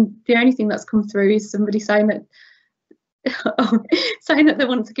only thing that's come through is somebody saying that saying that they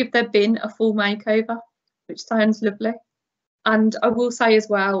want to give their bin a full makeover, which sounds lovely. And I will say as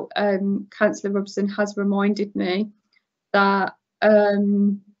well, Councillor Robson has reminded me that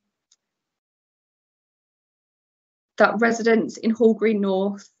that residents in Hall Green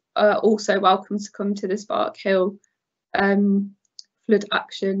North are also welcome to come to the Sparkhill flood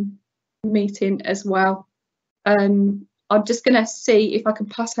action meeting as well. I'm just going to see if I can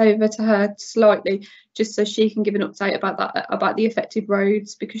pass over to her slightly, just so she can give an update about that, about the affected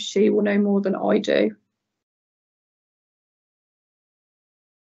roads, because she will know more than I do.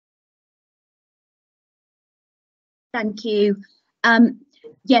 Thank you.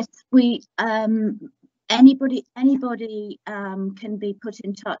 Yes, we anybody can be put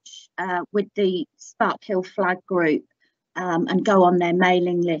in touch with the Sparkhill flag group and go on their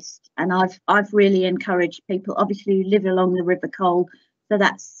mailing list. And I've really encouraged people, obviously who live along the River Cole, so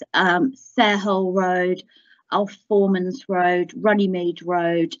that's Sarehole Road, Alf Foreman's Road, Runnymede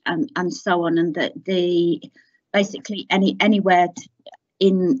Road, and so on, and the basically anywhere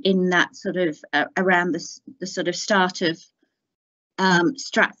in that sort of around the sort of start of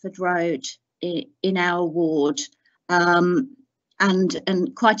Stratford Road in our ward,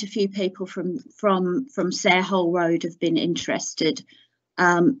 and quite a few people from Sarehole Road have been interested,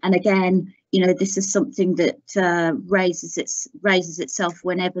 and again, you know, this is something that raises itself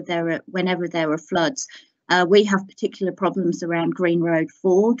whenever there are floods. We have particular problems around Green Road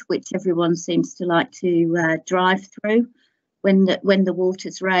Ford, which everyone seems to like to drive through when the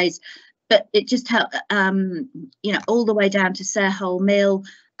water's raised, but it just helps, you know, all the way down to Sarehole Mill.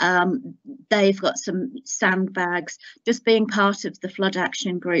 They've got some sandbags. Just being part of the flood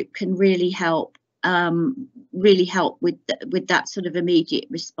action group can really help with that sort of immediate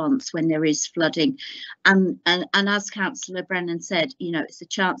response when there is flooding. And as Councillor Brennan said, you know, it's a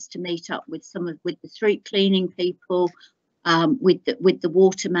chance to meet up with with the street cleaning people, with the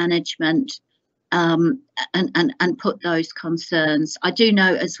water management, and put those concerns. I do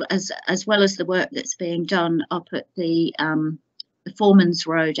know as well as the work that's being done up at the Foreman's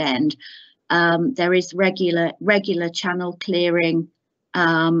Road end, there is regular channel clearing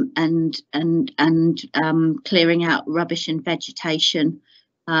and clearing out rubbish and vegetation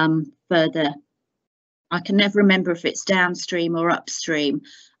further. I can never remember if it's downstream or upstream,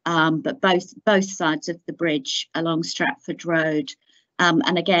 but both sides of the bridge along Stratford Road.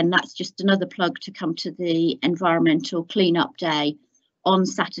 And again, that's just another plug to come to the Environmental Clean-up Day on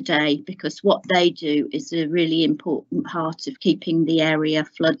Saturday, because what they do is a really important part of keeping the area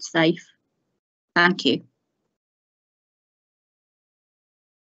flood safe. Thank you.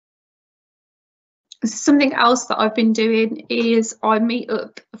 Something else that I've been doing is I meet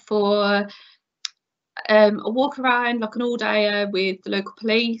up for a walk around, like an all-dayer with the local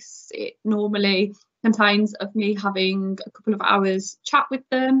police. It normally contains of me having a couple of hours chat with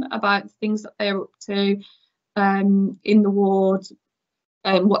them about the things that they're up to in the ward,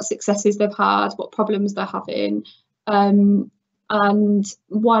 what successes they've had, what problems they're having, and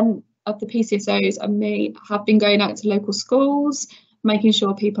one of the PCSOs and me have been going out to local schools, making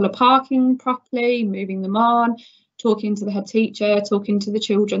sure people are parking properly, moving them on, talking to the head teacher, talking to the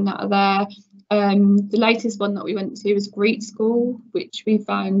children that are there. The latest one that we went to was Greet School, which we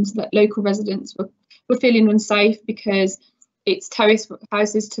found that local residents were feeling unsafe because it's terrace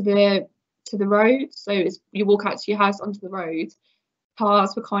houses to the road, so you walk out to your house onto the road.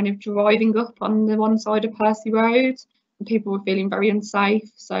 Cars were kind of driving up on the one side of Percy Road, and people were feeling very unsafe.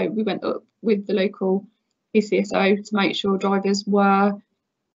 So we went up with the local PCSO to make sure drivers were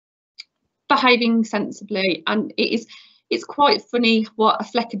behaving sensibly. And it's quite funny what a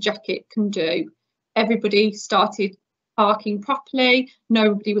Flecker jacket can do. Everybody started parking properly,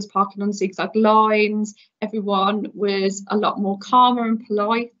 nobody was parking on zigzag lines, everyone was a lot more calmer and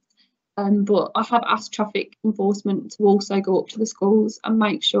polite. But I have asked traffic enforcement to also go up to the schools and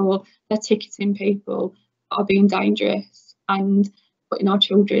make sure they're ticketing people that are being dangerous and putting our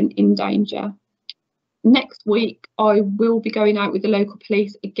children in danger. Next week, I will be going out with the local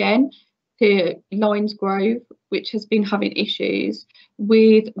police again to Lyons Grove, which has been having issues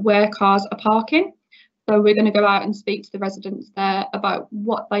with where cars are parking. So we're going to go out and speak to the residents there about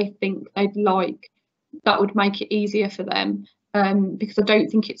what they think they'd like that would make it easier for them. Because I don't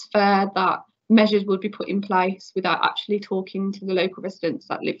think it's fair that measures would be put in place without actually talking to the local residents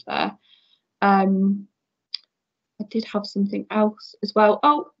that live there. I did have something else as well.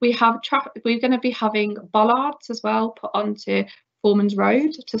 Oh, we're going to be having bollards as well put onto Foreman's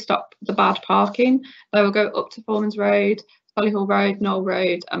Road to stop the bad parking. They will go up to Foreman's Road, Sparkhill Road, Knoll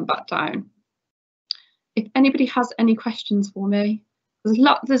Road and back down. If anybody has any questions for me,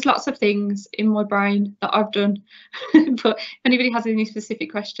 there's lots of things in my brain that I've done, but if anybody has any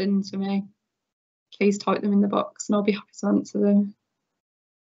specific questions for me, please type them in the box and I'll be happy to answer them.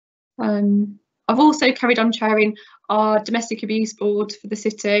 I've also carried on chairing our domestic abuse board for the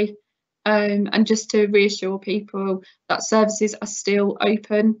city, and just to reassure people that services are still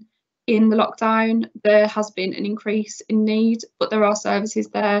open in the lockdown. There has been an increase in need, but there are services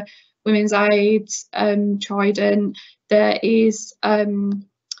there, Women's Aid, Trident. There is a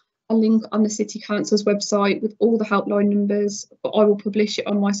link on the City Council's website with all the helpline numbers, but I will publish it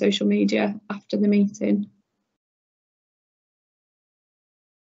on my social media after the meeting.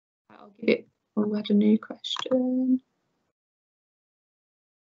 I'll give it. Oh, we had a new question.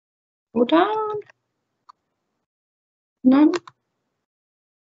 Hold on. No,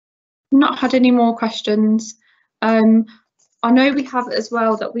 not had any more questions. I know we have as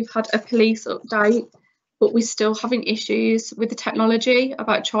well that we've had a police update, but we're still having issues with the technology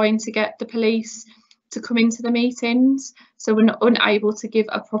about trying to get the police to come into the meetings. So we're not unable to give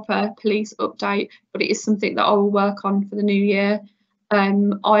a proper police update, but it is something that I will work on for the new year.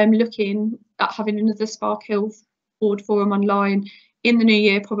 I am looking at having another Sparkhill board forum online in the new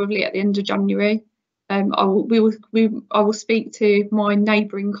year, probably at the end of January. I will speak to my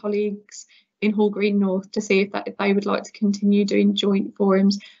neighbouring colleagues in Hall Green North to see if they would like to continue doing joint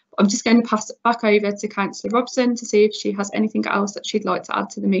forums. I'm just going to pass it back over to Councillor Robson to see if she has anything else that she'd like to add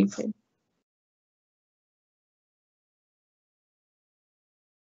to the meeting.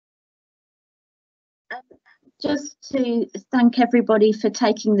 Just to thank everybody for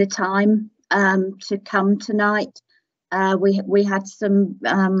taking the time to come tonight. We had some,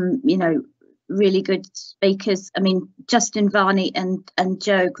 you know, really good speakers. I mean, Justin Varney and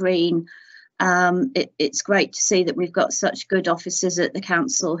Joe Green. It's great to see that we've got such good officers at the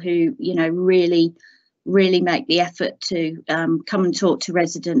council who, you know, really make the effort to come and talk to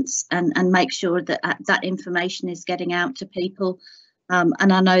residents and make sure that that information is getting out to people.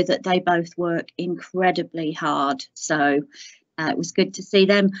 And I know that they both work incredibly hard, so it was good to see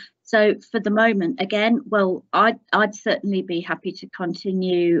them. So for the moment, again, well, I'd certainly be happy to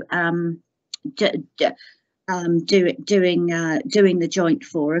continue doing the joint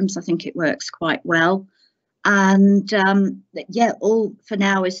forums. I think it works quite well. And yeah, all for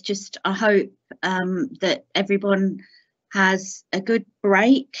now is just, I hope that everyone has a good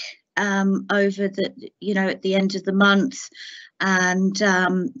break over the, you know, at the end of the month. And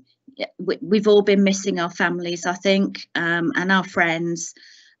we've all been missing our families, I think, and our friends.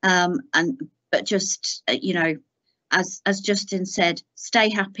 But just, you know, as Justin said, stay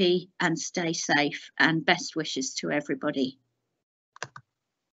happy and stay safe, and best wishes to everybody.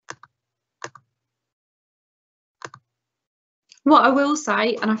 What I will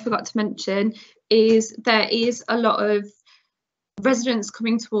say, and I forgot to mention, is there is a lot of residents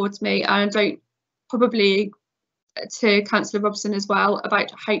coming towards me, and I don't, probably to Councillor Robson as well,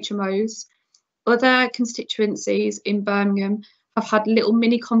 about HMOs. Other constituencies in Birmingham have had little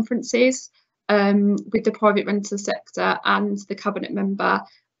mini conferences with the private rental sector and the cabinet member,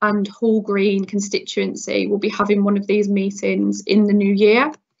 and Hall Green constituency will be having one of these meetings in the new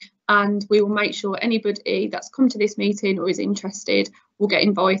year, and we will make sure anybody that's come to this meeting or is interested will get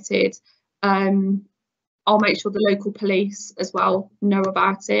invited. I'll make sure the local police as well know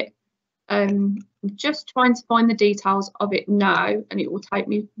about it. I'm just trying to find the details of it now, and it will take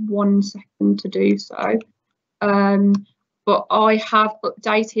me 1 second to do so. But I have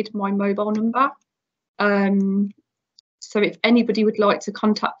updated my mobile number. So if anybody would like to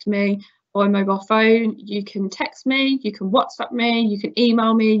contact me by mobile phone, you can text me, you can WhatsApp me, you can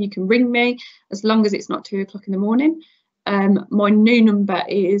email me, you can ring me, as long as it's not 2 o'clock in the morning. My new number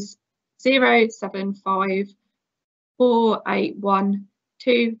is 075 481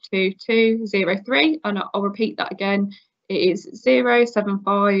 22203, and I'll repeat that again. It is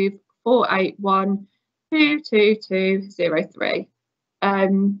 075 481 22203.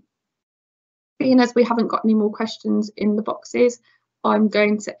 Being as we haven't got any more questions in the boxes, I'm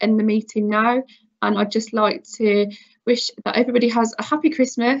going to end the meeting now, and I'd just like to wish that everybody has a happy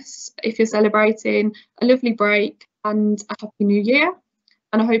Christmas if you're celebrating, a lovely break and a happy new year,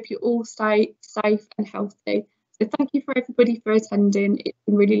 and I hope you all stay safe and healthy. So thank you for everybody for attending. It's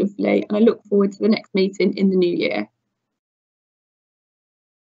been really lovely, and I look forward to the next meeting in the new year.